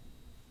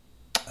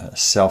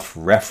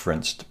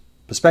self-referenced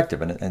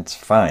perspective, and it's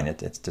fine.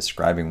 It's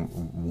describing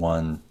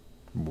one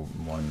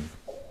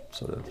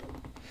sort of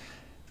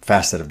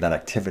facet of that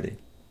activity.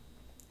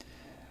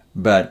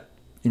 But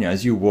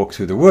as you walk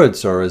through the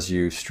woods, or as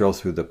you stroll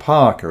through the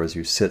park, or as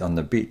you sit on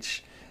the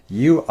beach,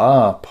 you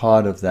are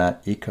part of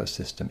that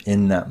ecosystem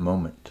in that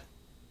moment.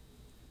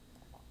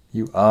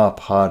 You are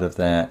part of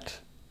that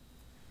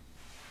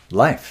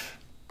life.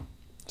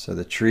 So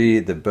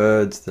the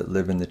birds that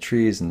live in the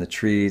trees, and the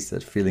trees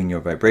that are feeling your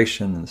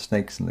vibration, and the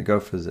snakes and the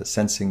gophers that are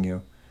sensing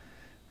you,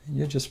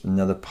 you're just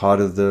another part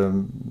of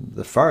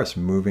the forest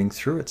moving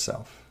through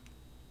itself.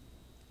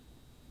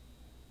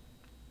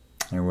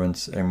 And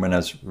when I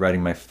was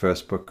writing my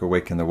first book,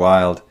 Awake in the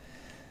Wild,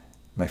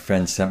 my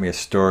friend sent me a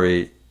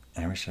story.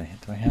 Do I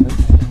have it?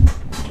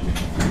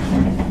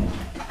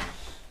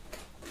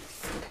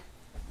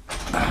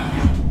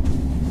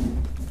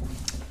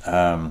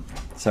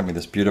 Sent me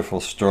this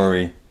beautiful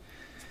story.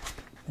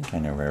 I think I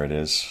know where it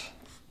is.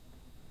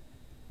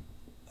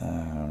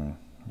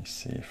 Let me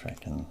see if I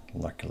can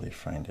luckily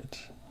find it.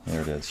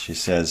 There it is. She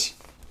says,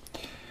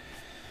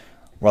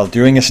 while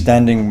doing a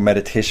standing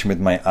meditation with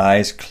my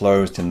eyes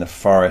closed in the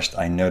forest,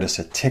 I noticed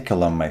a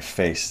tickle on my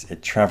face.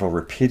 It traveled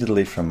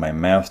repeatedly from my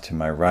mouth to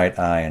my right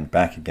eye and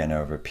back again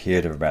over a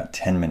period of about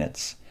 10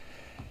 minutes.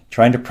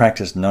 Trying to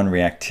practice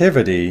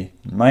non-reactivity,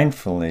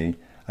 mindfully,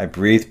 I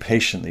breathed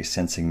patiently,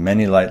 sensing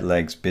many light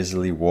legs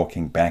busily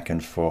walking back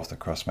and forth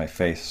across my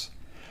face.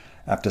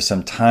 After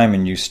some time, a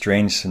new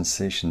strange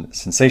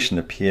sensation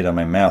appeared on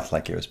my mouth,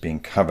 like it was being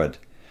covered.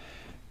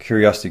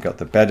 Curiosity got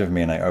the better of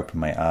me, and I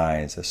opened my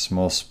eyes. A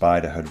small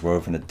spider had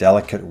woven a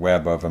delicate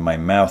web over my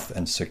mouth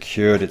and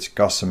secured its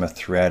gossamer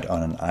thread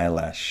on an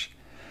eyelash.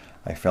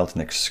 I felt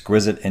an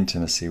exquisite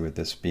intimacy with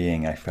this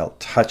being. I felt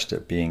touched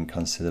at being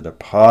considered a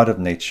part of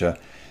nature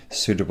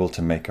suitable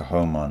to make a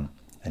home on.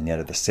 And yet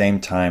at the same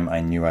time,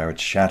 I knew I would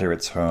shatter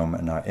its home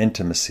and our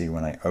intimacy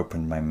when I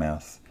opened my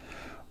mouth.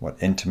 What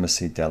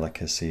intimacy,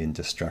 delicacy, and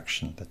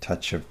destruction. The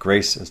touch of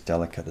grace as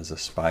delicate as a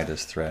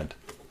spider's thread.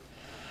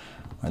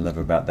 What I love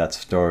about that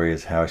story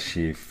is how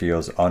she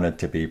feels honored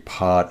to be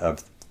part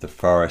of the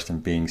forest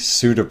and being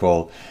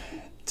suitable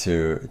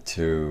for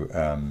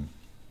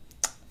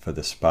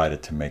the spider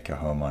to make a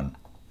home on.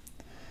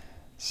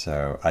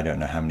 So I don't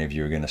know how many of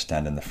you are going to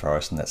stand in the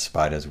forest and let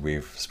spiders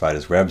weave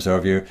spiders' webs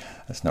over you.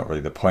 That's not really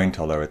the point,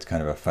 although it's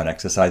kind of a fun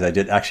exercise. I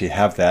did actually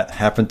have that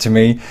happen to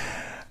me.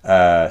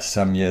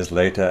 Some years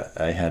later,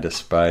 I had a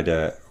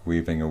spider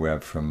weaving a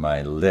web from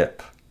my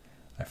lip.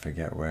 I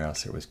forget where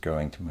else it was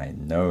going, to my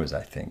nose,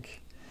 I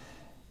think.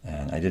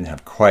 And I didn't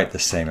have quite the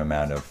same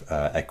amount of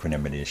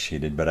equanimity as she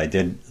did, but I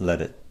did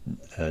let it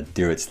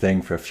do its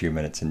thing for a few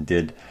minutes and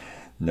did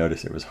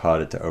notice it was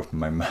harder to open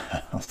my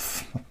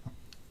mouth.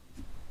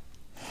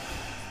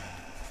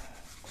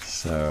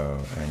 So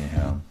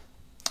anyhow,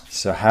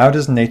 so how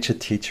does nature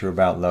teach you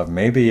about love?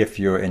 Maybe if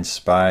you're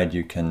inspired,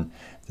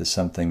 there's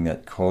something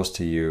that calls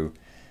to you,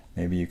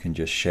 maybe you can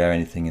just share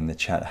anything in the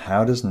chat.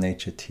 How does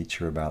nature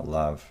teach you about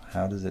love?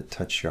 How does it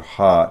touch your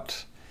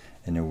heart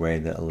in a way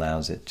that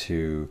allows it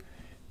to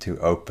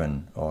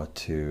open or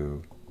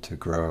to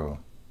grow,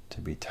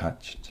 to be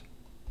touched?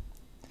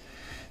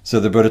 So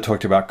the Buddha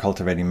talked about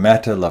cultivating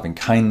metta, loving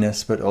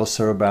kindness, but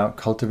also about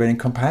cultivating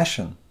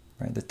compassion,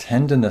 right? The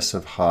tenderness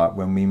of heart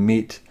when we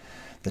meet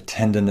the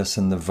tenderness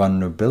and the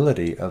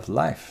vulnerability of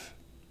life.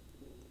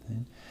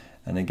 Okay?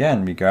 And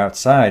again, we go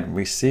outside,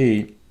 we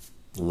see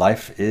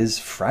life is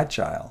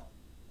fragile.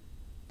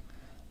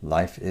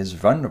 Life is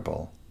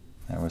vulnerable.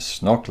 I was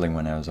snorkeling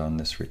when I was on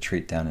this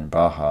retreat down in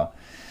Baja.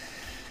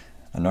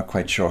 I'm not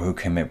quite sure who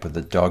came up with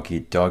the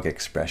dog-eat-dog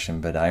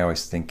expression, but I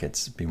always think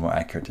it's be more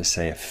accurate to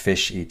say a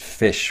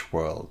fish-eat-fish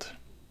world,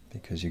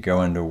 because you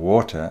go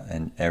underwater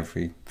and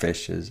every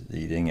fish is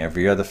eating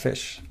every other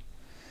fish,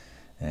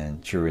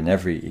 and true in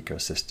every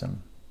ecosystem.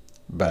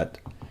 But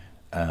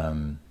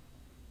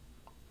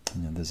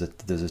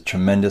there's a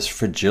tremendous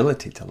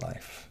fragility to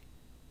life,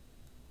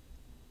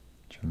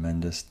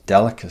 tremendous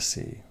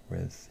delicacy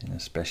with,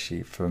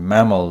 especially for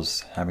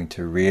mammals having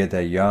to rear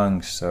their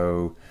young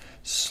so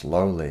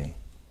slowly.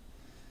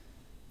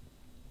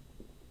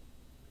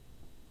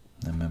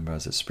 I remember I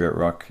was at Spirit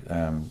Rock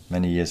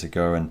many years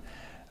ago, and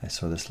I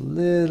saw this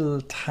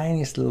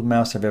tiniest little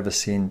mouse I've ever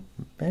seen,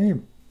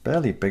 maybe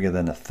barely bigger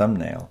than a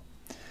thumbnail,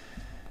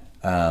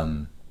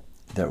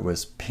 that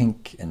was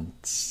pink and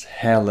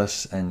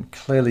hairless and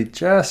clearly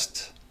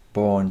just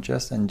born,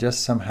 and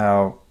just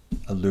somehow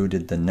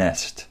eluded the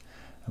nest,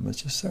 and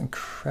was just so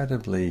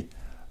incredibly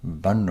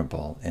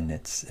vulnerable in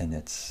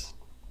its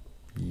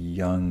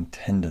young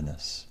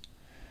tenderness.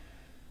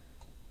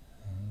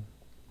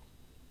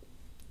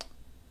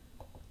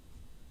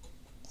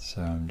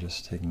 So I'm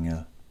just taking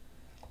a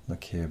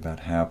look here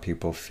about how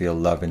people feel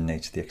love in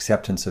nature. The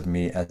acceptance of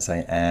me as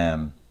I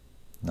am,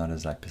 not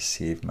as I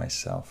perceive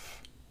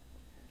myself.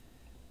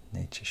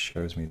 Nature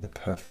shows me the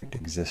perfect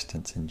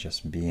existence in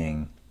just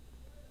being.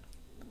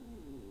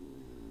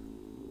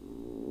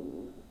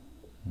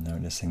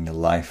 Noticing the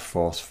life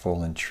force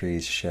fallen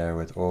trees share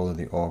with all of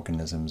the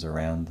organisms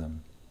around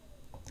them.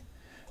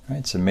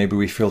 Right, so maybe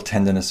we feel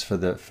tenderness for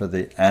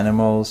the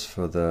animals,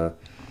 for the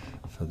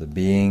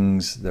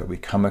beings that we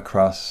come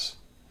across.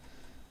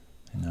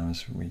 You know,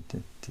 as we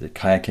did a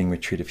kayaking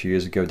retreat a few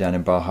years ago down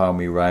in Baja, and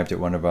we arrived at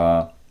one of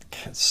our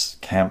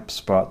camp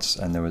spots,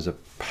 and there was a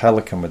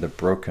pelican with a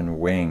broken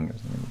wing, it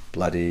was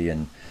bloody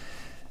and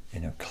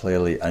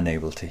clearly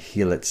unable to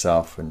heal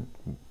itself, and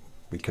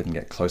we couldn't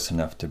get close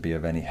enough to be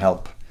of any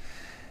help.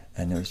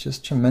 And it was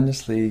just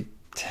tremendously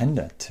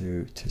tender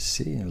to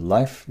see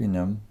life.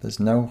 There's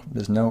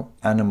no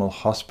animal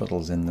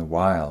hospitals in the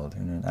wild.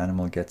 An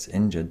animal gets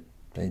injured,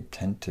 they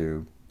tend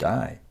to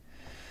die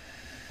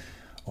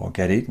or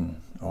get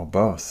eaten or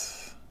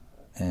both.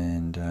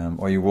 And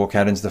or you walk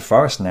out into the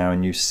forest now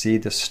and you see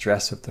the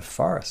stress of the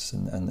forest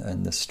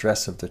and the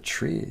stress of the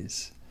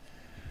trees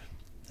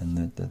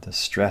and the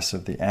stress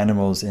of the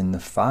animals in the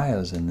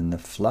fires and in the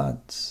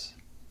floods.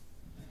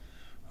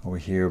 Or we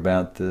hear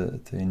about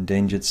the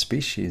endangered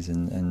species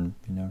and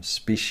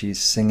species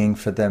singing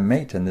for their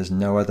mate, and there's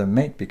no other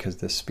mate because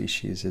the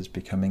species is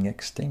becoming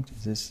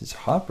extinct. This is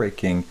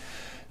heartbreaking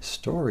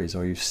stories.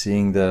 Or you're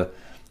seeing the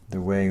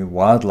way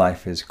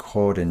wildlife is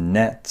caught in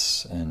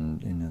nets,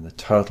 and the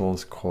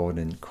turtles caught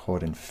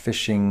in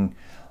fishing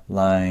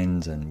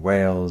lines, and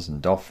whales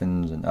and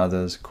dolphins and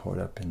others caught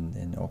up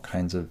in all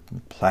kinds of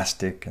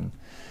plastic, and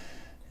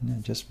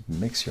it just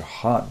makes your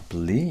heart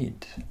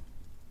bleed.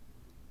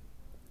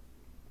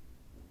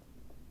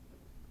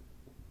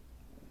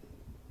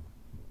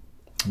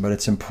 But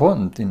it's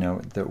important,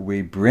 that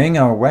we bring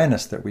our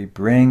awareness, that we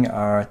bring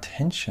our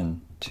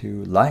attention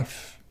to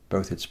life,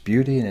 both its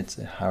beauty and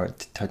its how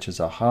it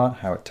touches our heart,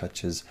 how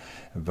it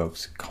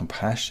evokes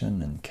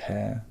compassion and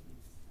care.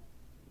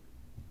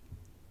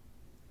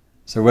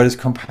 So where does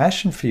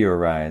compassion for you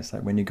arise?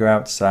 Like when you go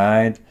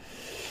outside,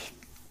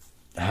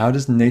 how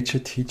does nature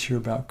teach you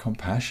about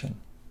compassion?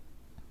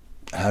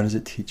 How does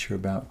it teach you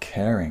about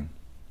caring?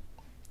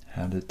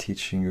 How does it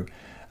teach you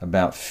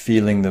about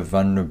feeling the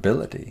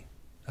vulnerability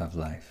of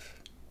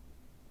life?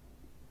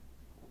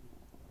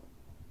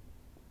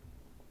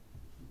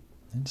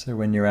 And so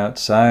when you're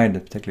outside,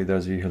 particularly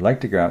those of you who like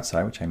to go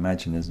outside, which I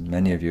imagine is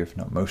many of you, if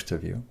not most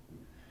of you,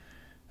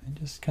 and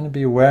just kind of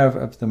be aware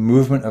of the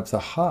movement of the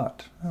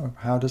heart. Oh,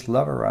 how does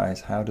love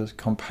arise? How does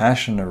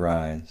compassion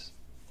arise?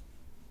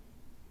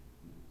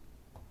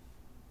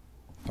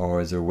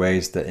 Or is there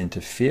ways that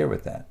interfere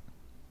with that?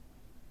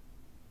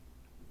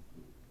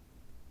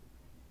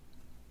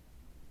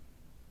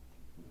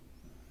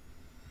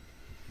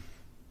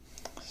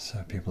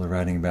 So people are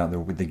writing about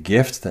the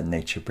gifts that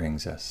nature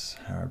brings us,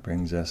 how it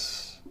brings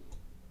us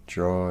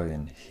joy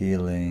and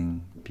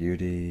healing,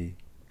 beauty,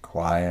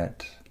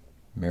 quiet,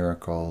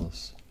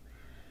 miracles.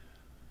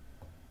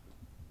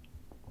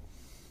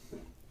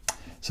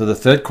 So the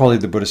third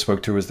quality the Buddha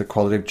spoke to was the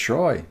quality of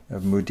joy,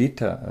 of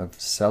mudita, of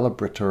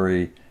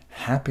celebratory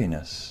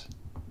happiness.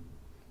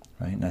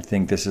 Right? And I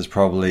think this is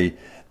probably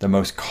the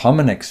most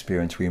common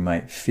experience we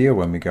might feel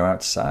when we go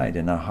outside.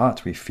 In our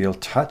hearts, we feel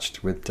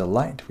touched with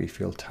delight. We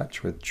feel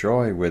touched with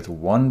joy, with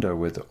wonder,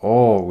 with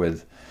awe,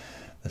 with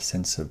a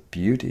sense of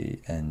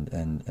beauty and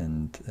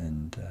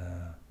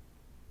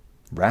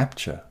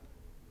rapture.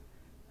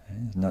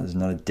 There's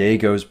not a day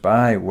goes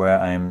by where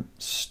I'm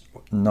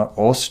not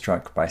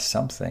awestruck by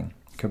something.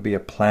 It could be a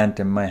plant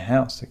in my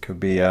house. It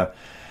could be a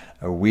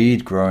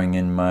weed growing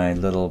in my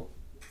little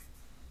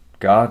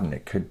garden.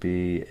 It could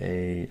be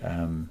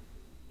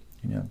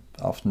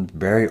often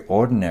very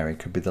ordinary. It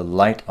could be the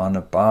light on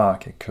a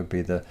bark. It could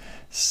be the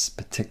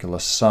particular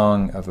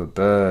song of a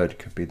bird. It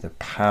could be the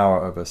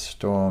power of a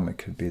storm. It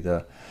could be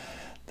the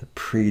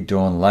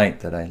pre-dawn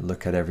light that I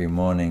look at every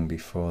morning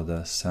before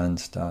the sun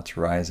starts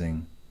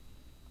rising.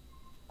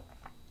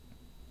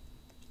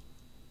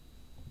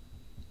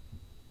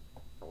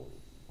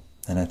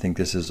 And I think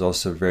this is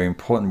also a very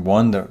important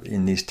one that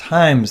in these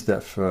times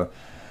that for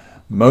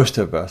most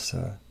of us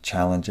are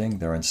challenging,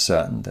 they're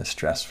uncertain, they're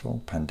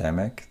stressful,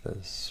 pandemic,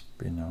 there's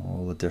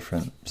all the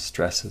different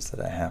stresses that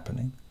are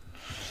happening.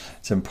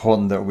 It's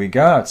important that we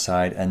go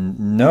outside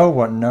and know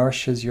what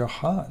nourishes your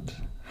heart.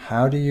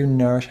 How do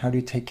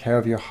you take care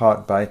of your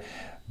heart? By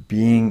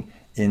being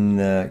in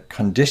the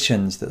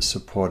conditions that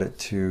support it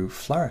to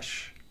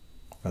flourish.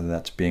 Whether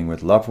that's being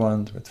with loved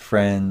ones, with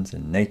friends,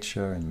 in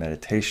nature, in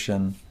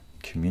meditation,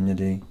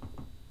 community.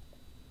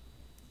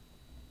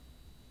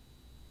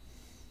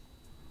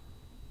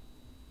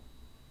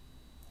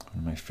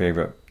 One of my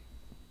favorite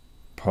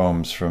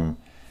poems from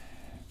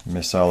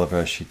Miss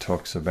Oliver, she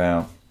talks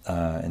about,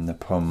 in the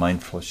poem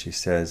Mindful, she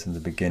says in the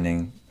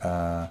beginning,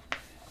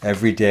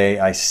 every day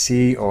I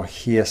see or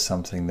hear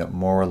something that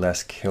more or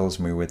less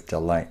kills me with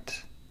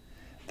delight,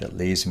 that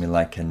leaves me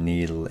like a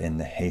needle in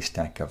the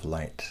haystack of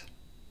light.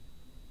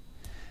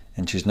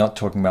 And she's not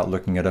talking about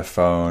looking at her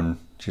phone.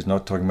 She's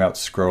not talking about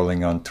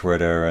scrolling on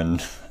Twitter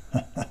and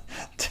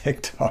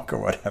TikTok or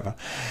whatever.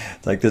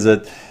 It's like there's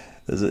a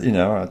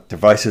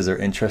devices are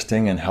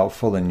interesting and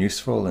helpful and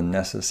useful and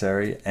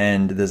necessary,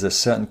 and there's a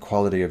certain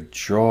quality of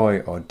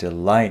joy or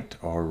delight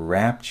or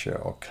rapture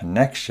or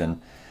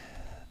connection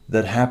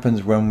that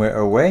happens when we're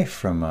away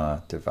from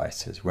our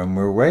devices, when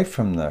we're away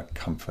from the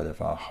comfort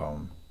of our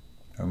home,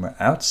 when we're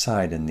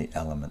outside in the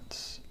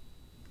elements.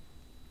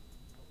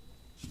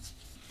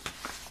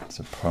 It's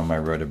a poem I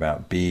wrote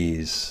about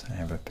bees. I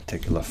have a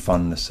particular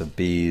fondness of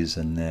bees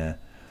and their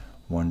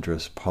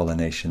wondrous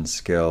pollination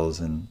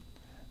skills, and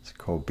it's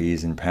called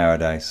Bees in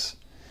Paradise.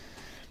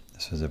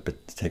 This was a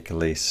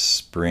particularly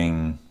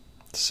spring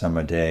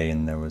summer day,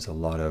 and there was a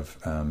lot of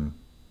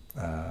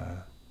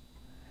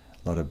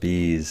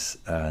bees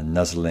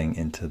nuzzling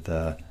into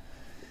the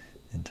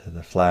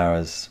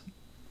flowers.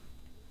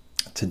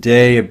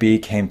 Today a bee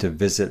came to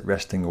visit,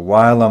 resting a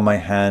while on my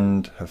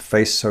hand, her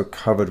face so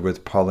covered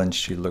with pollen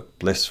she looked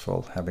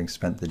blissful, having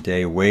spent the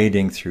day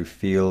wading through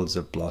fields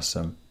of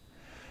blossom.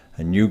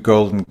 A new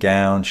golden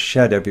gown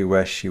shed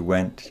everywhere she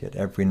went, yet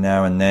every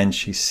now and then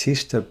she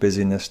ceased her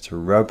busyness to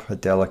rub her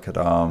delicate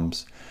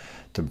arms,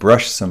 to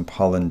brush some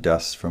pollen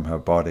dust from her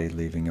body,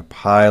 leaving a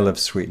pile of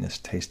sweetness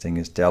tasting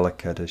as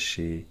delicate as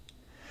she.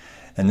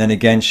 And then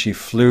again she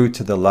flew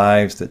to the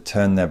lives that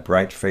turned their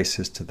bright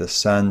faces to the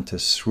sun, to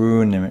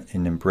swoon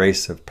in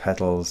embrace of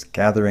petals,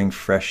 gathering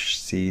fresh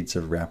seeds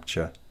of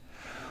rapture.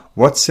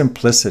 What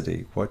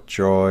simplicity, what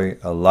joy,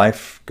 a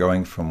life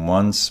going from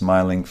one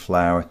smiling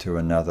flower to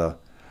another.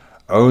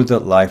 Oh,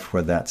 that life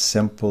were that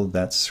simple,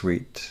 that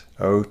sweet.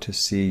 Oh, to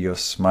see your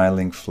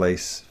smiling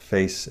face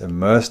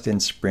immersed in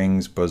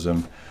spring's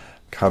bosom,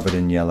 covered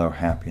in yellow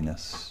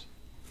happiness.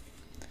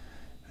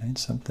 Right?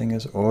 Something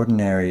as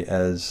ordinary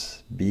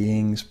as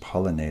beings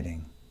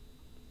pollinating.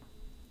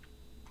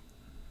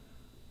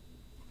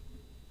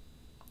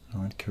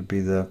 Or it could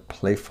be the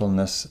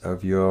playfulness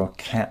of your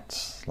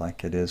cats,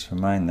 like it is for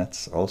mine.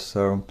 That's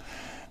also,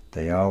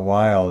 they are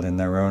wild in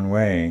their own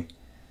way.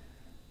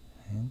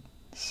 Right?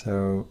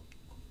 So,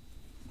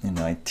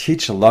 I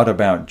teach a lot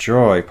about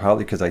joy,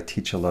 partly because I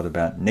teach a lot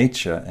about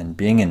nature and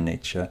being in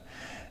nature,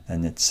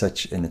 and it's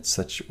such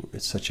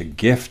a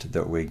gift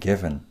that we're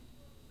given.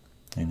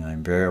 I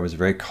was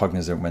very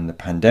cognizant when the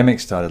pandemic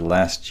started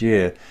last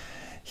year.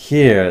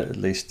 Here, at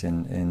least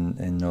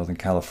in Northern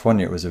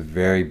California, it was a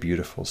very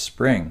beautiful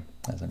spring,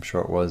 as I'm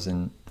sure it was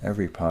in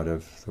every part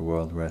of the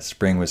world where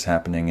spring was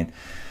happening. And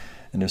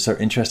it was so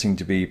interesting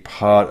to be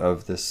part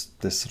of this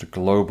sort of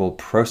global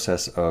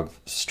process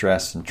of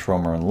stress and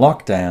trauma and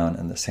lockdown.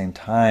 And at the same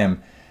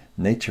time,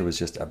 nature was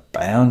just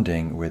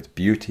abounding with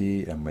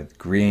beauty and with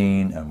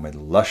green and with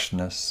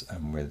lushness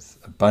and with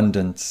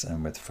abundance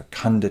and with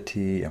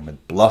fecundity and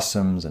with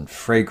blossoms and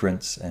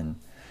fragrance. And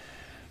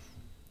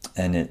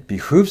it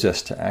behooves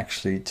us to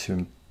actually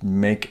to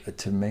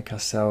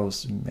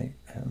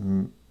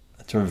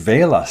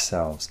avail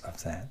ourselves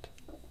of that.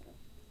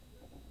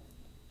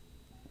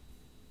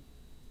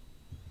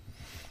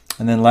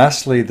 And then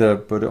lastly, the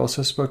Buddha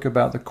also spoke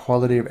about the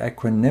quality of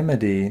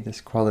equanimity,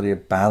 this quality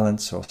of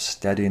balance or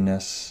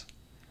steadiness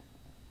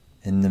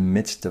in the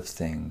midst of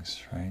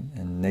things, right?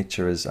 And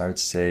nature is, I would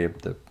say,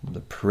 the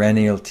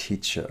perennial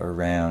teacher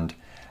around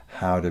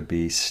how to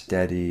be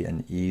steady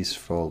and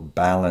easeful,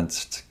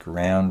 balanced,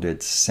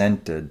 grounded,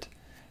 centered,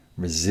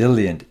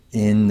 resilient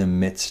in the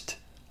midst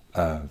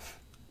of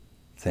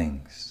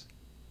things.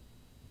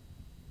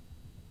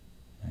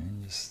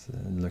 And just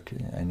look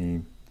at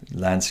any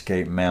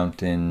landscape,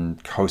 mountain,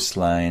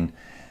 coastline.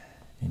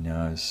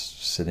 I was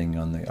sitting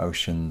on the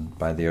ocean,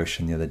 by the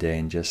ocean the other day,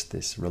 and just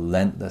this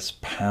relentless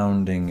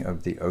pounding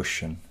of the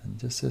ocean, and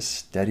just this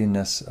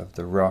steadiness of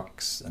the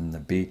rocks and the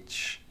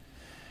beach,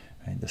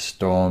 right? The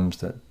storms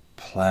that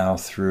plow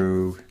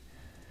through,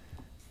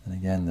 and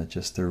again,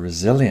 the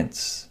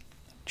resilience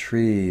of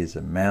trees,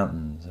 of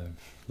mountains, of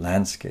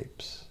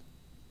landscapes.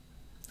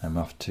 I'm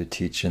off to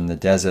teach in the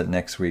desert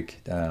next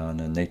week on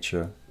a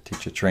nature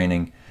teacher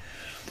training.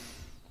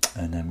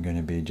 And I'm going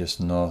to be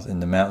just north in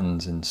the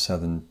mountains in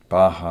southern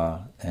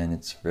Baja, and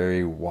it's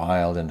very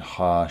wild and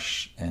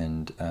harsh,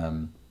 and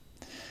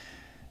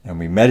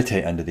we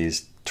meditate under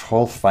these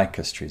tall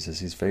ficus trees.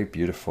 There's these very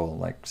beautiful,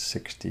 like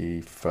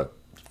 60-foot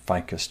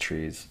ficus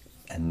trees,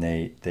 and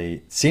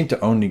they seem to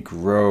only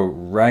grow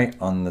right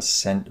in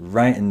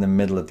the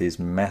middle of these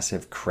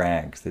massive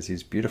crags. There's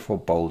these beautiful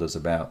boulders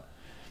about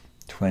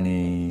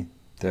 10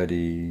 to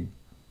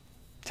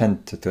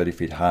 30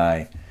 feet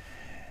high.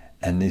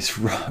 And these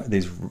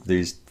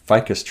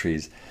ficus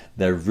trees,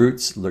 their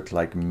roots look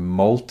like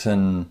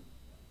molten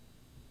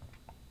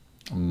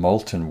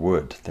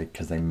wood,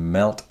 because they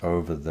melt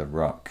over the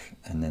rock,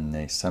 and then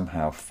they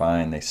somehow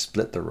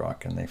split the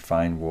rock and they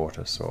find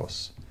water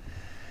source.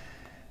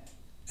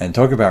 And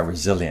talk about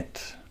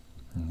resilient.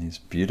 And these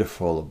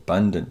beautiful,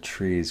 abundant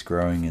trees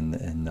growing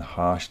in the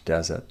harsh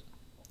desert,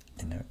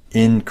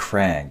 in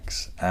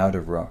crags, out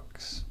of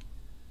rocks.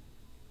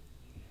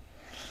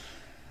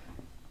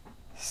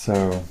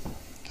 So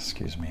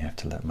Excuse me, I have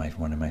to let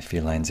one of my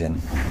felines in.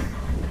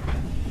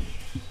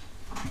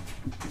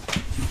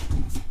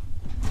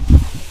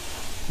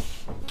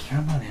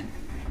 Come on in.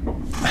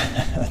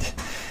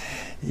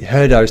 He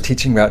heard I was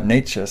teaching about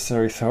nature,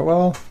 so he thought,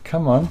 well,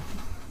 come on,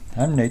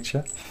 I'm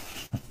nature.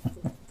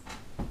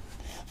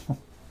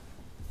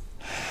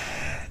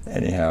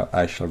 Anyhow,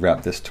 I shall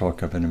wrap this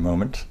talk up in a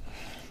moment.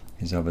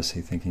 He's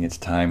obviously thinking it's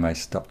time I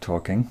stop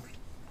talking.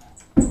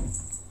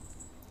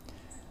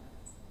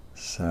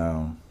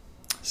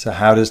 So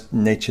how does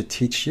nature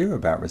teach you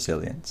about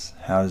resilience?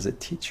 How does it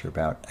teach you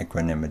about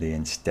equanimity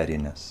and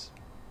steadiness?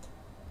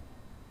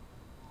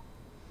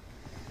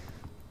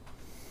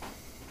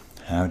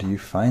 How do you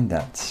find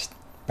that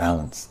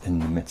balance in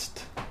the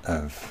midst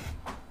of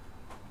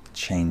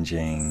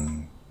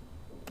changing,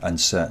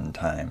 uncertain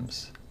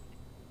times?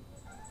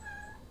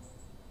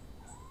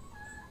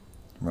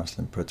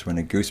 Rosalind puts, when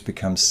a goose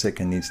becomes sick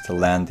and needs to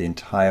land, the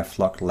entire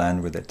flock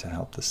land with it to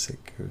help the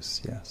sick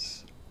goose.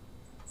 Yes.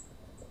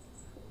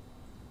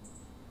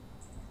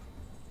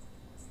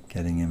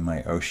 Getting in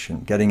the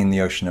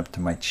ocean up to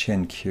my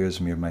chin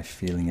cures me of my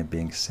feeling of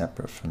being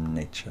separate from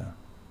nature.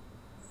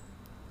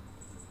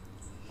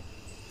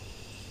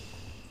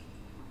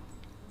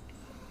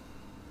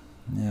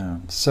 Yeah.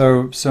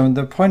 So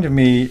the point of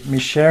me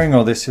sharing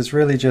all this is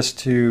really just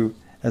to,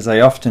 as I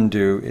often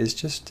do, is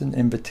just an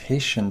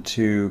invitation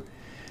to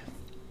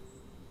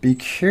be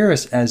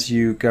curious as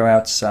you go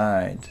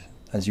outside,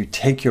 as you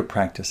take your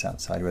practice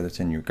outside, whether it's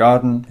in your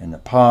garden, in the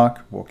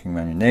park, walking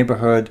around your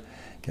neighborhood,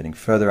 getting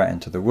further out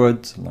into the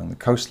woods, along the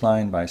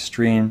coastline, by a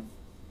stream.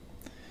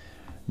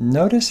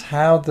 Notice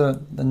how the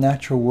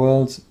natural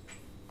world's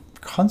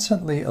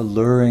constantly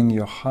alluring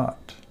your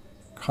heart,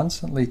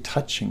 constantly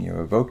touching you,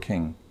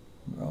 evoking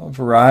a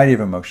variety of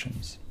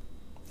emotions,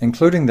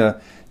 including the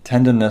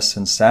tenderness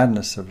and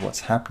sadness of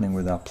what's happening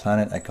with our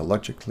planet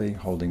ecologically,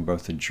 holding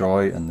both the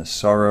joy and the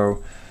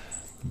sorrow,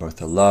 both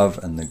the love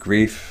and the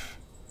grief.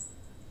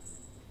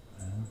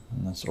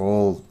 And that's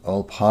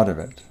all part of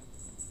it.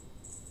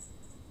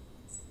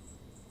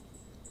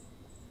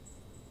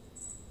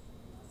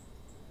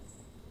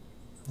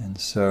 And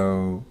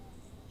so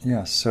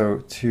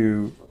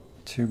to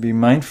be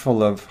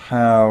mindful of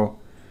how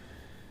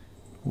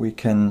we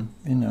can,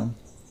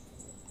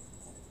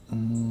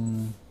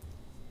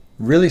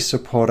 really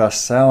support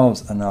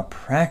ourselves and our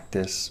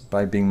practice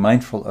by being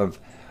mindful of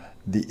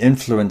the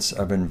influence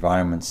of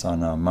environments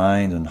on our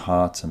mind and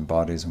hearts and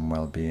bodies and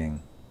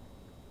well-being.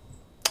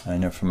 I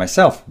know for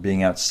myself,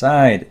 being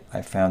outside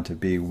I found to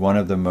be one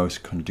of the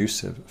most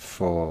conducive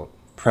for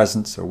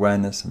presence,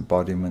 awareness,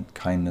 embodiment,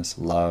 kindness,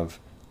 love,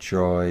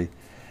 joy,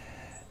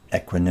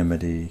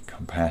 equanimity,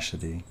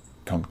 compassion.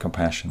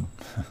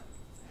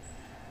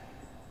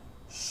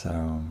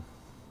 So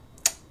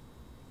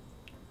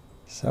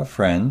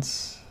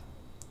friends,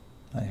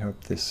 I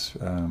hope this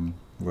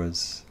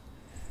was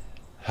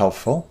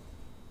helpful.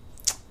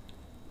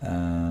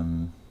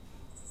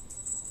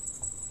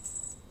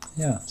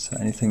 So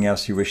anything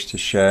else you wish to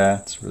share?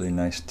 It's really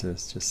nice to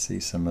just see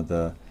some of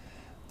the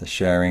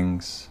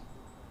sharings.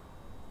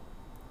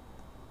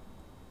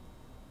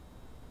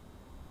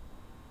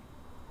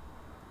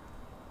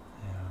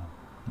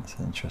 It's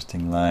an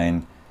interesting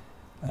line.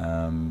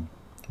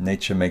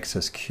 Nature makes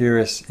us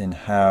curious in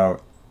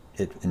how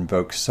it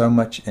invokes so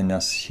much in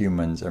us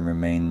humans and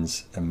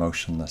remains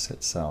emotionless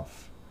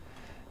itself.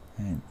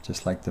 Right?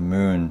 Just like the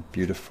moon,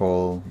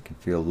 beautiful, you can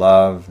feel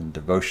love and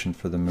devotion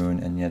for the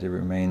moon, and yet it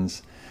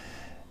remains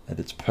at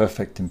its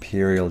perfect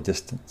imperial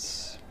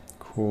distance,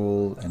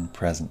 cool and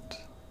present.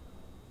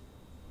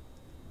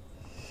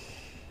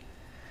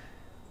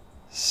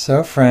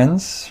 So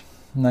friends,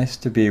 nice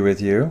to be with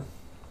you.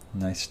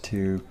 Nice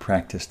to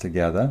practice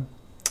together,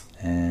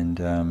 and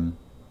hope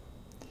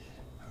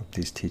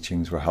these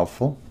teachings were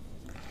helpful.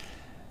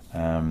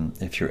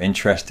 If you're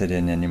interested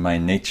in any of my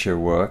nature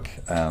work,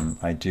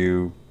 I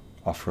do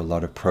offer a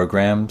lot of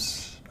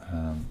programs.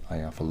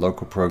 I offer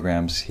local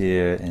programs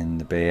here in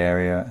the Bay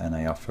Area, and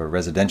I offer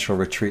residential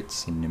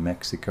retreats in New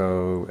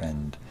Mexico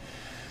and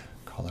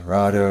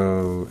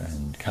Colorado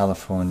and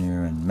California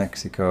and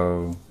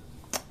Mexico,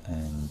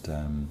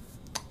 and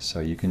so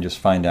you can just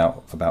find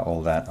out about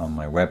all that on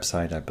my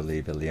website. I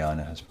believe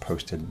Ileana has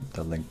posted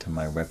the link to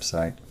my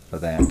website for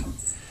that.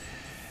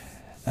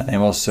 And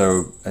I'm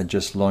also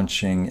just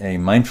launching a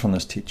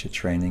mindfulness teacher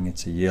training.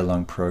 It's a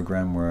year-long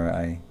program where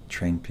I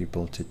train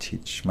people to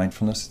teach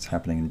mindfulness. It's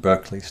happening in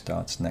Berkeley,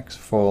 starts next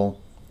fall.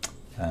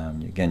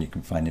 Again, you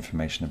can find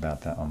information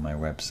about that on my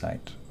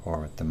website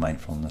or at the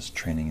Mindfulness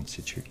Training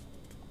Institute.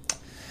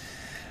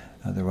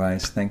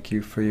 Otherwise, thank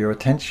you for your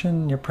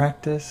attention, your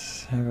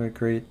practice. Have a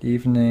great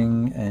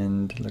evening,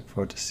 and look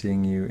forward to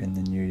seeing you in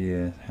the new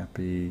year.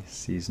 Happy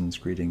season's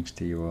greetings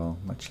to you all.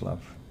 Much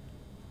love.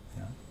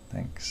 Yeah,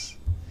 thanks.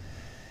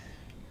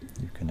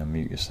 You can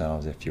unmute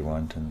yourselves if you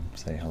want and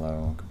say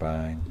hello,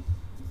 goodbye.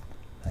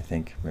 I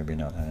think, maybe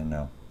not, I don't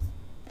know.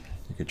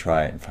 You could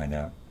try it and find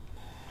out.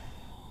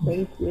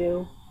 Thank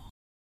you.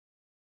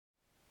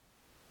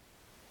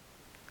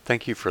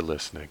 Thank you for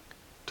listening.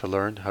 To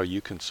learn how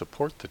you can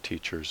support the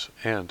teachers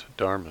and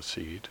Dharma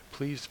Seed,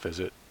 please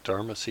visit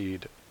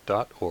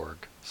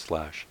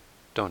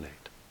dharmaseed.org/donate.